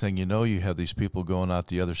 That next thing you know, you have these people going out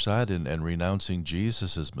the other side and renouncing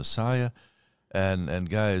Jesus as Messiah. And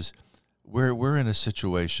guys, we're in a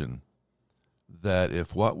situation that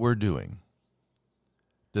if what we're doing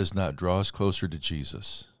does not draw us closer to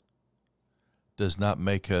Jesus, does not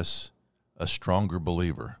make us a stronger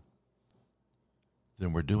believer,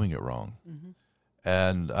 then we're doing it wrong. Mm-hmm.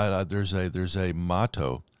 And there's a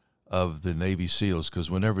motto of the Navy SEALs, because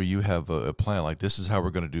whenever you have a plan like this is how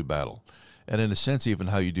we're going to do battle, and in a sense even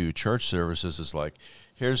how you do church services is like,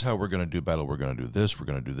 here's how we're going to do battle. We're going to do this, we're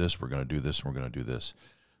going to do this, we're going to do this, and we're going to do this.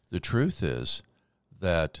 The truth is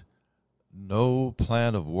that no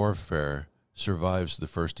plan of warfare survives the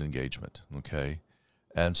first engagement, okay?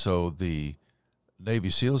 And so the Navy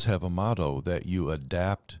SEALs have a motto that you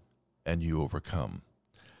adapt and you overcome.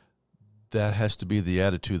 That has to be the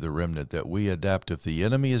attitude of the remnant, that we adapt. If the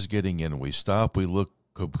enemy is getting in, we stop, we look,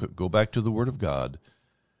 go back to the Word of God,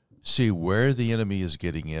 see where the enemy is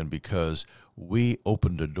getting in, because we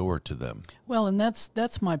opened a door to them. Well, and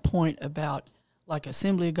that's my point about like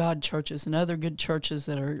Assembly of God churches and other good churches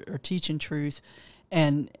that are teaching truth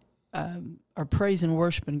and are praising and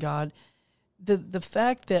worshiping God. The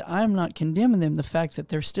fact that I'm not condemning them, the fact that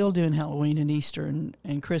they're still doing Halloween and Easter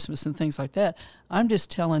and Christmas and things like that, I'm just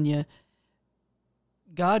telling you,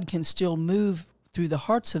 God can still move through the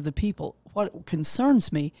hearts of the people. What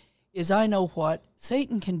concerns me is I know what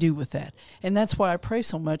Satan can do with that. And that's why I pray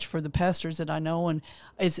so much for the pastors that I know, and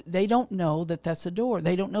is they don't know that that's a door.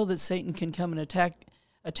 They don't know that Satan can come and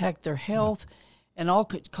attack their health. Yeah. And all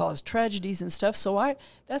could cause tragedies and stuff. So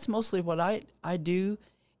that's mostly what I do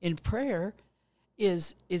in prayer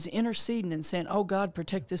is interceding and saying, oh, God,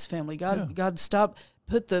 protect this family. God, stop,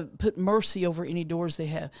 put mercy over any doors they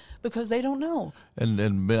have, because they don't know.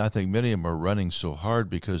 And I think many of them are running so hard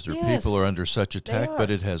because their people are under such attack,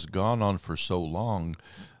 but it has gone on for so long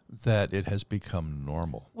that it has become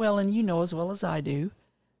normal. Well, and you know as well as I do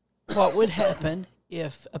what would happen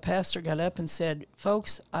if a pastor got up and said,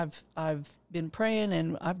 folks, I've been praying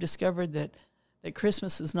and I've discovered that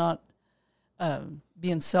Christmas is not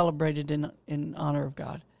being celebrated in honor of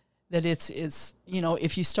God, that it's you know,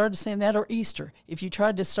 if you started saying that, or Easter, if you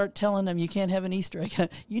tried to start telling them you can't have an Easter egg,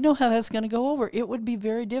 you know how that's going to go over. It would be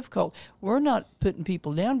very difficult. We're not putting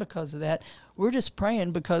people down because of that. We're just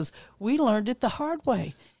praying because we learned it the hard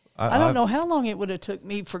way. I don't know how long it would have took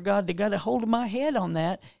me for God to get a hold of my head on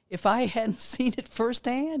that if I hadn't seen it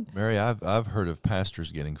firsthand. Mary, I've heard of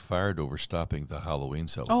pastors getting fired over stopping the Halloween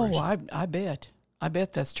celebration. Oh, I bet. I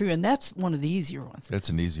bet that's true. And that's one of the easier ones. That's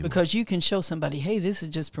an easy one. Because you can show somebody, hey, this is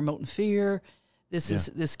just promoting fear.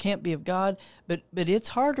 This can't be of God. But it's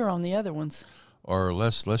harder on the other ones. Or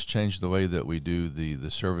let's change the way that we do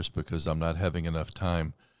the service, because I'm not having enough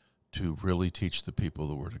time to really teach the people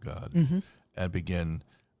the Word of God, and begin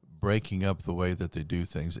breaking up the way that they do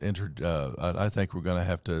things. I think we're going to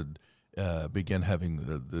have to begin having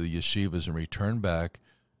the yeshivas and return back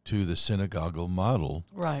to the synagogal model.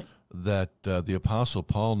 Right. That the Apostle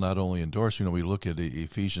Paul not only endorsed. You know, we look at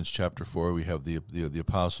Ephesians chapter 4. We have the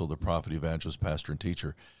apostle, the prophet, evangelist, pastor, and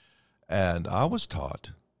teacher. And I was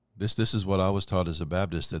taught, this is what I was taught as a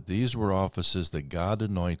Baptist, that these were offices that God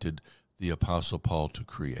anointed the Apostle Paul to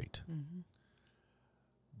create.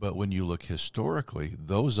 But when you look historically,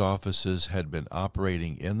 those offices had been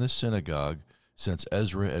operating in the synagogue since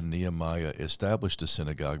Ezra and Nehemiah established a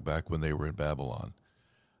synagogue back when they were in Babylon.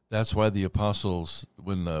 That's why the apostles,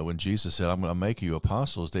 when Jesus said, I'm going to make you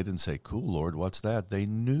apostles, they didn't say, cool, Lord, what's that? They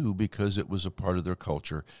knew, because it was a part of their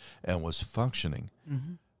culture and was functioning.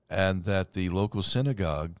 And that the local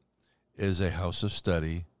synagogue is a house of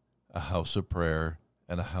study, a house of prayer,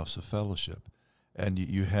 and a house of fellowship. And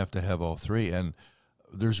you have to have all three. And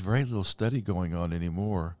there's very little study going on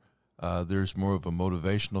anymore. There's more of a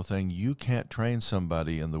motivational thing. You can't train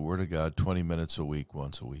somebody in the Word of God 20 minutes a week,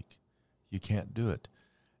 once a week. You can't do it.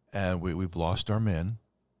 And we've lost our men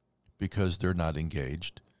because they're not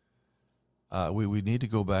engaged. We need to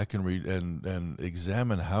go back and read and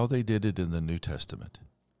examine how they did it in the New Testament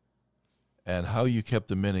and how you kept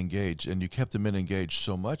the men engaged. And you kept the men engaged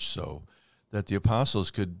so much so that the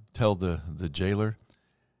apostles could tell the jailer,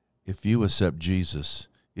 if you accept Jesus,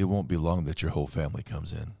 it won't be long that your whole family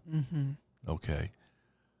comes in. Okay.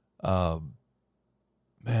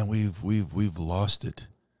 Man, we've lost it.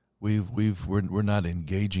 We're not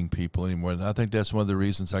engaging people anymore. And I think that's one of the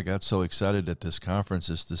reasons I got so excited at this conference,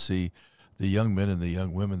 is to see the young men and the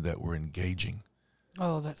young women that were engaging.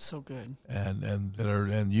 Oh, that's so good.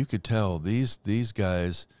 And you could tell these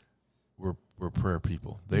guys were prayer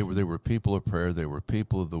people. They were people of prayer. They were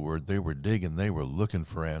people of the Word. They were digging. They were looking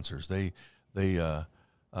for answers.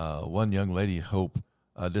 One young lady, Hope,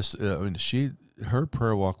 her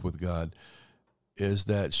prayer walk with God is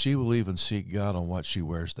that she will even seek God on what she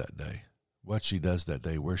wears that day, what she does that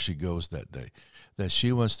day, where she goes that day, that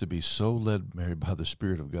she wants to be so led, Mary, by the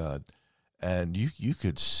Spirit of God. And you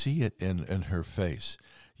could see it in her face.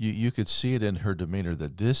 You could see it in her demeanor,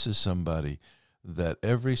 that this is somebody that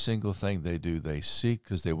every single thing they do, they seek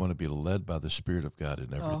because they want to be led by the Spirit of God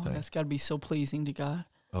in everything. Oh, that's got to be so pleasing to God.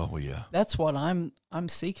 Oh, well, yeah. That's what I'm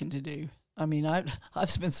seeking to do. I mean, I've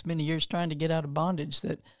spent so many years trying to get out of bondage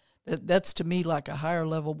that's to me like a higher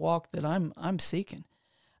level walk that I'm seeking.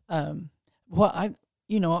 I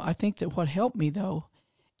think that what helped me though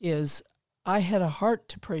is I had a heart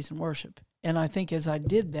to praise and worship, and I think as I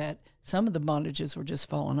did that, some of the bondages were just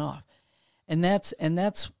falling off, and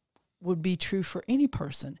that's would be true for any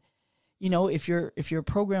person. You know, if you're a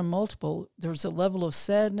program multiple, there's a level of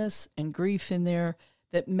sadness and grief in there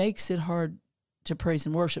that makes it hard to praise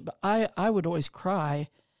and worship. But I would always cry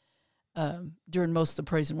during most of the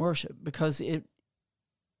praise and worship, because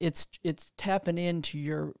it's tapping into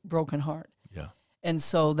your broken heart. Yeah. And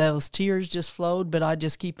so those tears just flowed, but I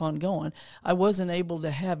just keep on going. I wasn't able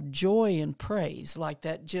to have joy and praise like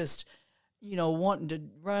that, just, wanting to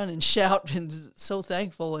run and shout and so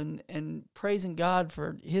thankful and praising God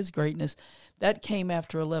for His greatness. That came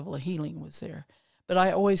after a level of healing was there. But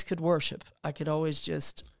I always could worship. I could always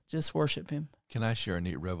just worship Him. Can I share a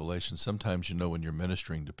neat revelation? Sometimes, when you're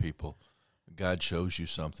ministering to people, God shows you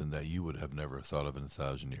something that you would have never thought of in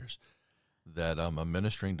 1,000 years. That I'm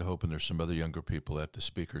ministering to Hope, and there's some other younger people at the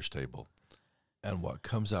speaker's table. And what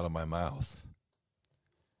comes out of my mouth,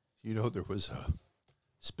 there was a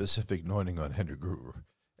specific anointing on Henry Gruber.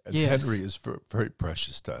 And yes. Henry is very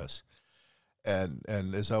precious to us. And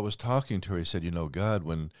as I was talking to her, he said, God,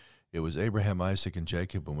 when it was Abraham, Isaac, and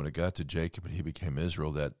Jacob, and when it got to Jacob and he became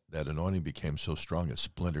Israel, that anointing became so strong it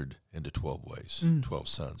splintered into 12 ways, 12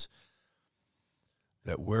 sons.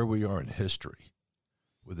 That where we are in history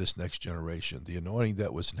with this next generation, the anointing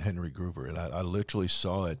that was in Henry Gruber, and I literally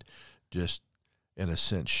saw it just, in a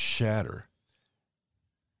sense, shatter.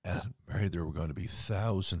 And Mary, there were going to be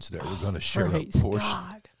thousands that were going to share a portion.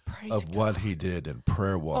 God. of what he did in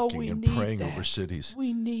prayer walking and praying over cities.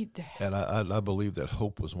 We need that. And I believe that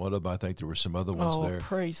Hope was one of them. I think there were some other ones there.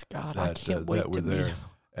 Praise God. I can't wait to meet him.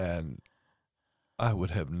 And I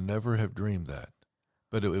would have never have dreamed that.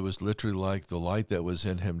 But it was literally like the light that was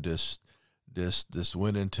in him just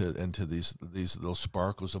went into these little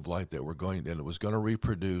sparkles of light that were going, and it was going to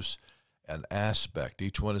reproduce an aspect.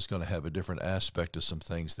 Each one is going to have a different aspect of some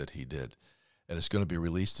things that he did. And it's going to be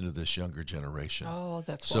released into this younger generation. Oh,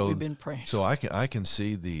 that's what we've been praying. So I can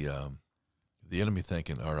see the enemy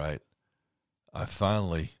thinking, all right, I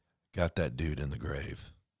finally got that dude in the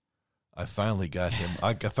grave. I finally got him.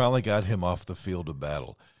 I finally got him off the field of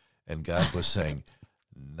battle. And God was saying,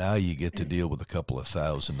 now you get to deal with a couple of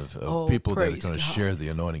thousand of people that are going to share the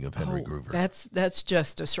anointing of Henry Groover. That's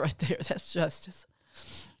justice right there. That's justice.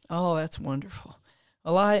 Oh, that's wonderful.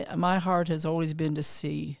 Well, my heart has always been to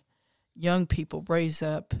see young people raise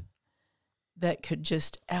up that could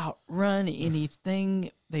just outrun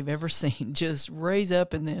anything they've ever seen. Just raise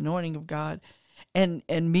up in the anointing of God. And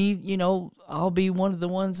me, I'll be one of the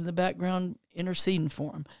ones in the background interceding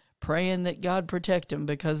for them, praying that God protect them,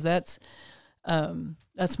 because that's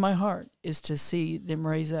my heart, is to see them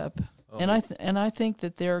raise up. Oh. And I think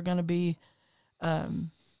that there are going to be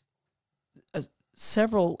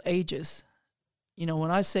several ages.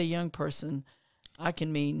 When I say young person, I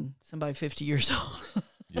can mean somebody 50 years old.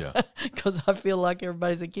 Yeah. Because I feel like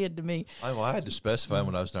everybody's a kid to me. I had to specify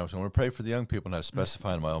when I was down. So I want to pray for the young people, and I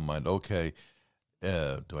specify in my own mind, okay,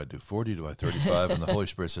 do I do 40? Do I 35? And the Holy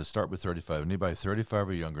Spirit says, start with 35. Anybody 35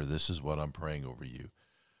 or younger, this is what I'm praying over you.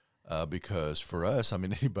 Because for us,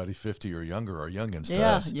 anybody 50 or younger are youngins to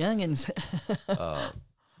us. Yeah, youngins.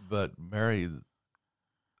 But Mary,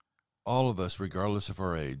 all of us, regardless of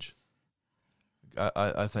our age,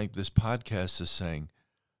 I think this podcast is saying,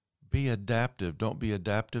 be adaptive. Don't be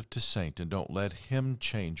adaptive to Saint, and don't let him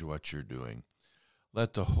change what you're doing.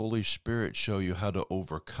 Let the Holy Spirit show you how to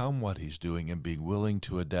overcome what he's doing and be willing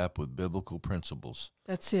to adapt with biblical principles.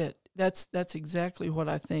 That's it. That's exactly what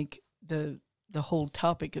I think the whole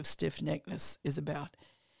topic of stiff-neckedness is about.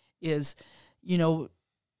 Is,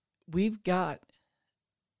 we've got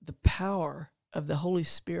the power of the Holy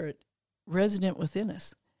Spirit resident within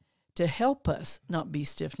us to help us not be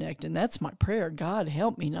stiff-necked. And that's my prayer. God,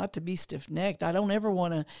 help me not to be stiff-necked. I don't ever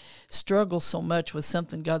want to struggle so much with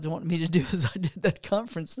something God's wanting me to do as I did that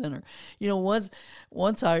conference center.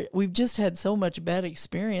 We've just had so much bad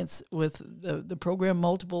experience with the program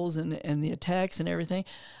multiples and the attacks and everything.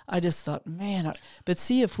 I just thought, man, but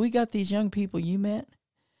see, if we got these young people you met,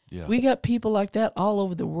 we got people like that all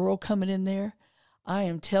over the world coming in there. I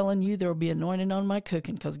am telling you, there will be anointing on my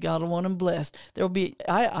cooking, because God will want them blessed. There will be.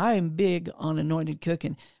 I am big on anointed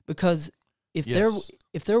cooking, because if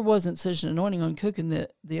there wasn't such an anointing on cooking,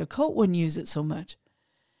 the occult wouldn't use it so much.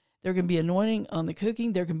 There can be anointing on the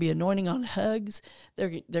cooking. There can be anointing on hugs.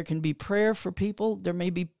 There can be prayer for people. There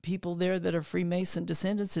may be people there that are Freemason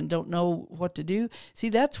descendants and don't know what to do. See,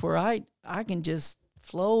 that's where I can just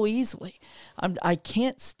flow easily. I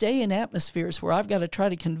can't stay in atmospheres where I've got to try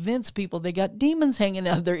to convince people they got demons hanging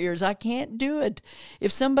out of their ears. I can't do it.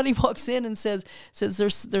 If somebody walks in and says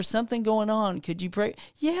there's something going on, could you pray?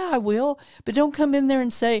 Yeah, I will. But don't come in there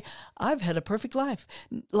and say, I've had a perfect life.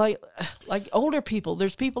 Like older people,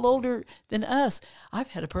 there's people older than us. I've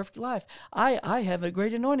had a perfect life. I have a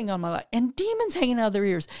great anointing on my life. And demons hanging out of their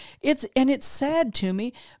ears. It's sad to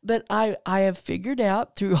me, but I have figured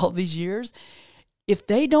out through all these years, if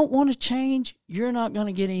they don't want to change, you're not going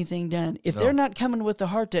to get anything done. If they're not coming with the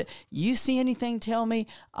heart to, you see anything, tell me,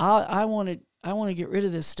 I want to get rid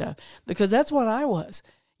of this stuff. Because that's what I was.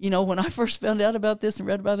 When I first found out about this and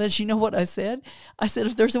read about this, you know what I said? I said,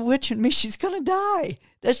 if there's a witch in me, she's going to die.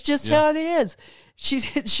 That's just how it is.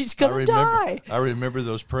 She's going to die. I remember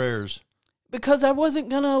those prayers. Because I wasn't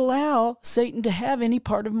going to allow Satan to have any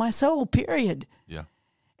part of my soul, period. Yeah.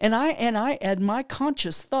 And my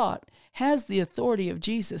conscious thought has the authority of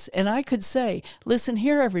Jesus. And I could say, listen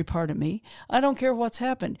here, every part of me, I don't care what's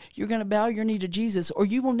happened. You're going to bow your knee to Jesus, or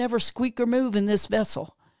you will never squeak or move in this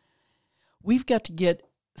vessel. We've got to get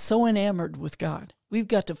so enamored with God. We've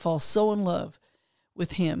got to fall so in love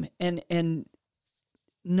with him and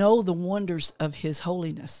know the wonders of his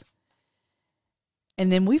holiness.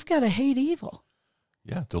 And then we've got to hate evil.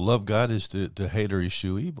 Yeah, to love God is to hate or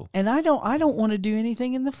eschew evil. And I don't want to do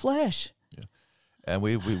anything in the flesh. Yeah. And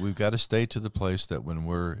we've got to stay to the place that when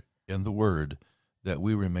we're in the Word, that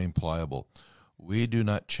we remain pliable. We do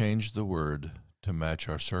not change the Word to match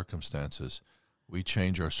our circumstances. We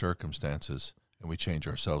change our circumstances, and we change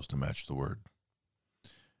ourselves to match the Word.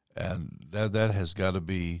 And that has got to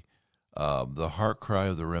be the heart cry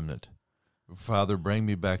of the remnant. Father, bring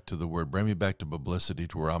me back to the Word. Bring me back to publicity,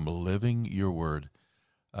 to where I'm living your Word.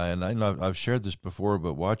 And I know I've shared this before,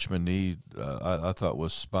 but Watchman Nee, I thought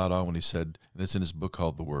was spot on when he said, and it's in his book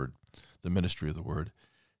called The Word, The Ministry of the Word.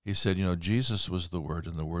 He said, Jesus was the Word,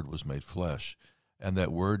 and the Word was made flesh. And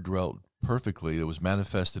that Word dwelt perfectly. It was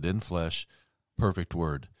manifested in flesh, perfect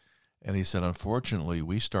Word. And he said, unfortunately,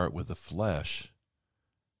 we start with the flesh,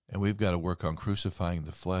 and we've got to work on crucifying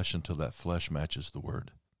the flesh until that flesh matches the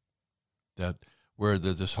Word. That where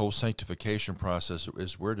this whole sanctification process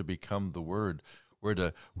is, we're to become the Word. We're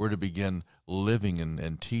to begin living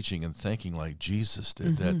and teaching and thinking like Jesus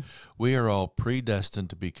did. That we are all predestined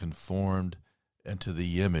to be conformed into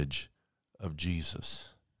the image of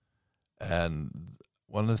Jesus. And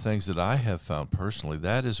one of the things that I have found personally,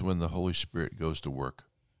 that is when the Holy Spirit goes to work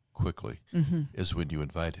quickly, is when you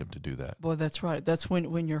invite him to do that. Boy, that's right. That's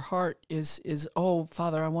when your heart is, oh,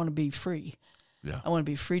 Father, I want to be free. Yeah. I want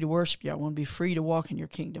to be free to worship you. I want to be free to walk in your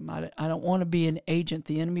kingdom. I don't want to be an agent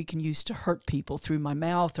the enemy can use to hurt people through my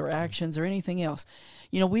mouth or actions or anything else.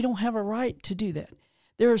 We don't have a right to do that.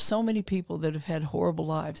 There are so many people that have had horrible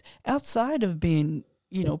lives outside of being,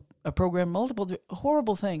 a program, multiple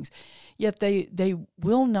horrible things, yet they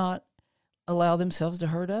will not allow themselves to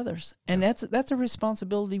hurt others. And that's a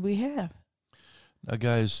responsibility we have. Now,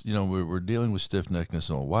 guys, we're dealing with stiff-neckedness.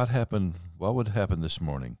 What would happen this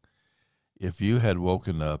morning if you had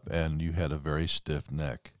woken up and you had a very stiff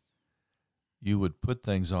neck? You would put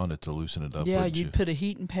things on it to loosen it up. Yeah, you'd put a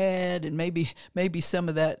heating pad and maybe some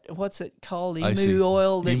of that, what's it called, emu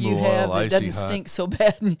oil that you have that doesn't stink so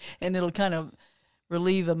bad, and it'll kind of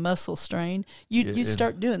relieve a muscle strain. You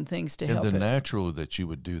start doing things to help it. And the natural that you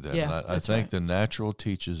would do that. Yeah, and I think the natural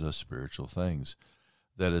teaches us spiritual things.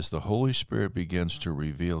 That as the Holy Spirit begins to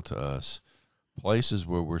reveal to us places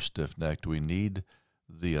where we're stiff-necked, we need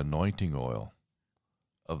the anointing oil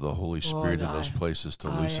of the Holy Spirit in those places to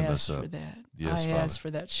loosen us up. I ask for that. Yes, I Father. ask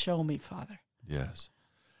for that. Show me, Father. Yes.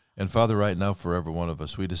 And Father, right now for every one of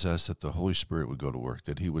us, we just ask that the Holy Spirit would go to work,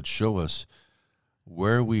 that he would show us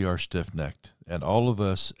where we are stiff-necked. And all of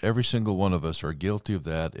us, every single one of us, are guilty of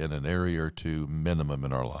that in an area or two minimum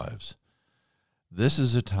in our lives. This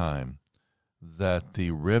is a time that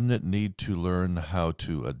the remnant need to learn how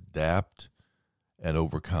to adapt and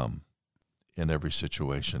overcome in every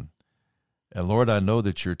situation. And Lord, I know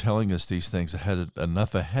that you're telling us these things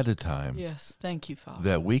enough ahead of time. Yes, thank you, Father.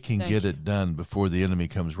 That we can get it done before the enemy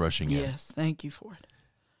comes rushing in. Yes, thank you for it.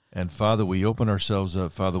 And Father, we open ourselves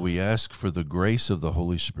up. Father, we ask for the grace of the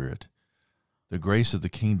Holy Spirit, the grace of the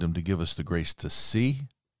kingdom to give us the grace to see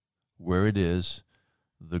where it is,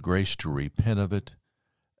 the grace to repent of it,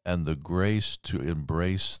 and the grace to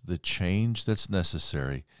embrace the change that's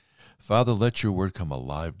necessary. Father, let your word come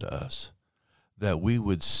alive to us, that we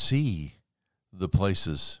would see the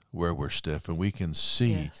places where we're stiff, and we can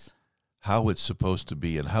see how it's supposed to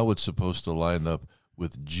be and how it's supposed to line up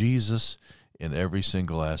with Jesus in every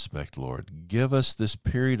single aspect, Lord. Give us this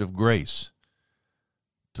period of grace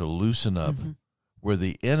to loosen up where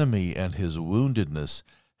the enemy and his woundedness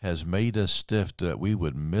has made us stiff, that we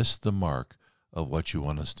would miss the mark of what you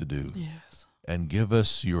want us to do. Yes. And give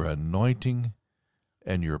us your anointing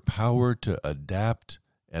and your power to adapt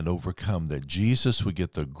and overcome, that Jesus would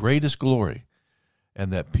get the greatest glory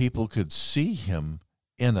and that people could see him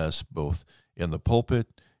in us, both in the pulpit,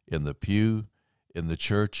 in the pew, in the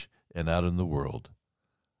church, and out in the world.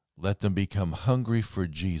 Let them become hungry for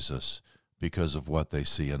Jesus because of what they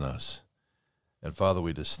see in us. And Father,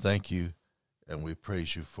 we just thank you and we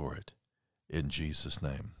praise you for it. In Jesus'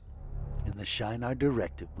 name. In the Shinar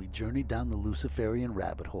Directive, we journeyed down the Luciferian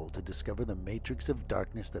rabbit hole to discover the matrix of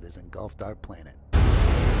darkness that has engulfed our planet.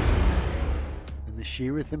 In the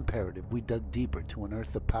Sheeriyth Imperative, we dug deeper to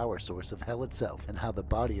unearth the power source of hell itself and how the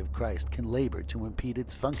body of Christ can labor to impede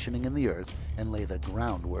its functioning in the earth and lay the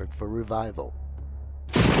groundwork for revival.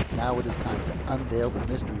 Now it is time to unveil the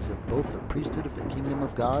mysteries of both the priesthood of the kingdom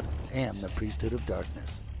of God and the priesthood of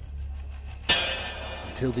darkness.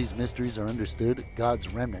 Until these mysteries are understood, God's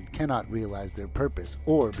remnant cannot realize their purpose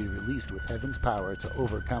or be released with heaven's power to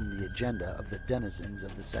overcome the agenda of the denizens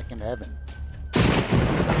of the second heaven.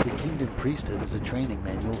 The Kingdom Priesthood is a training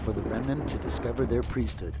manual for the remnant to discover their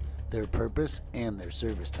priesthood, their purpose, and their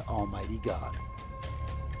service to Almighty God.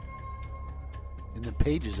 In the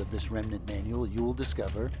pages of this remnant manual, you will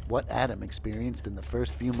discover what Adam experienced in the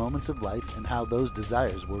first few moments of life and how those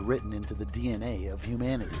desires were written into the DNA of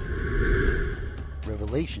humanity.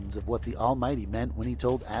 Revelations of what the Almighty meant when he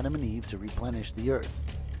told Adam and Eve to replenish the earth.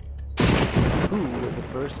 Who were the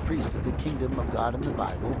first priests of the kingdom of God in the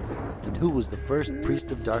Bible, and who was the first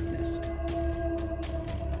priest of darkness?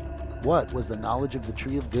 What was the knowledge of the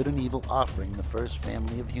tree of good and evil offering the first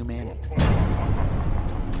family of humanity?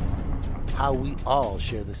 How we all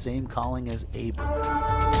share the same calling as Abram.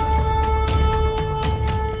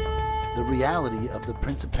 The reality of the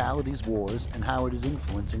principalities' wars and how it is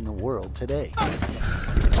influencing the world today.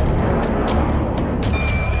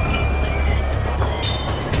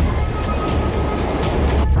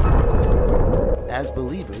 As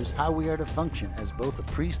believers, how we are to function as both a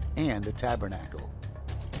priest and a tabernacle.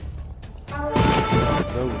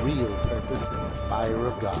 The real purpose of the fire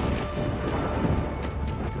of God.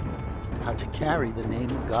 How to carry the name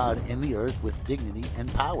of God in the earth with dignity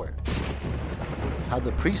and power. How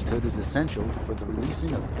the priesthood is essential for the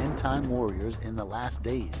releasing of end-time warriors in the last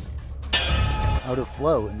days. How to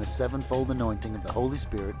flow in the sevenfold anointing of the Holy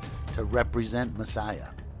Spirit to represent Messiah.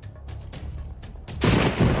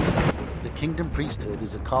 The Kingdom Priesthood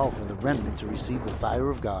is a call for the remnant to receive the fire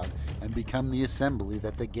of God and become the assembly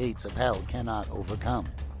that the gates of hell cannot overcome.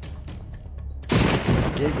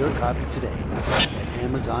 Get your copy today at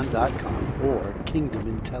Amazon.com or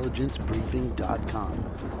KingdomIntelligenceBriefing.com.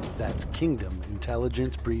 That's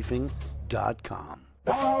KingdomIntelligenceBriefing.com.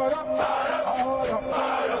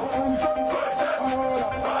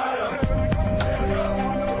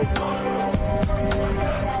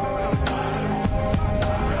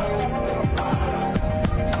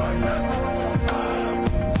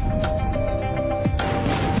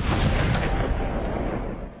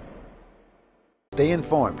 Stay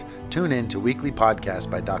informed. Tune in to weekly podcasts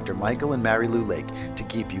by Dr. Michael and Mary Lou Lake to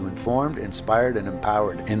keep you informed, inspired, and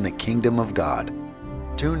empowered in the kingdom of God.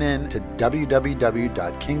 Tune in to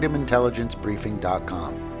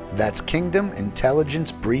www.KingdomIntelligenceBriefing.com. That's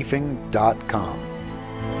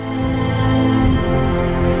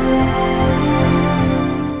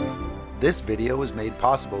KingdomIntelligenceBriefing.com. This video was made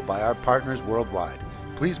possible by our partners worldwide.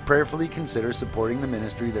 Please prayerfully consider supporting the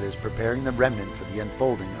ministry that is preparing the remnant for the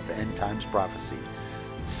unfolding of end times prophecy.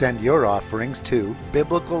 Send your offerings to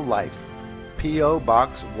Biblical Life, P.O.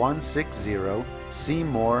 Box 160,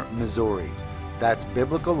 Seymour, Missouri. That's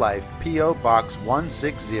Biblical Life, P.O. Box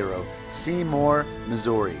 160, Seymour,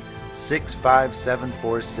 Missouri,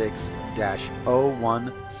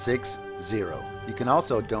 65746-0160. You can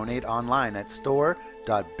also donate online at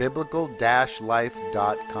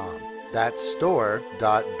store.biblical-life.com. That's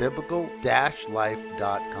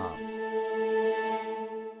store.biblical-life.com.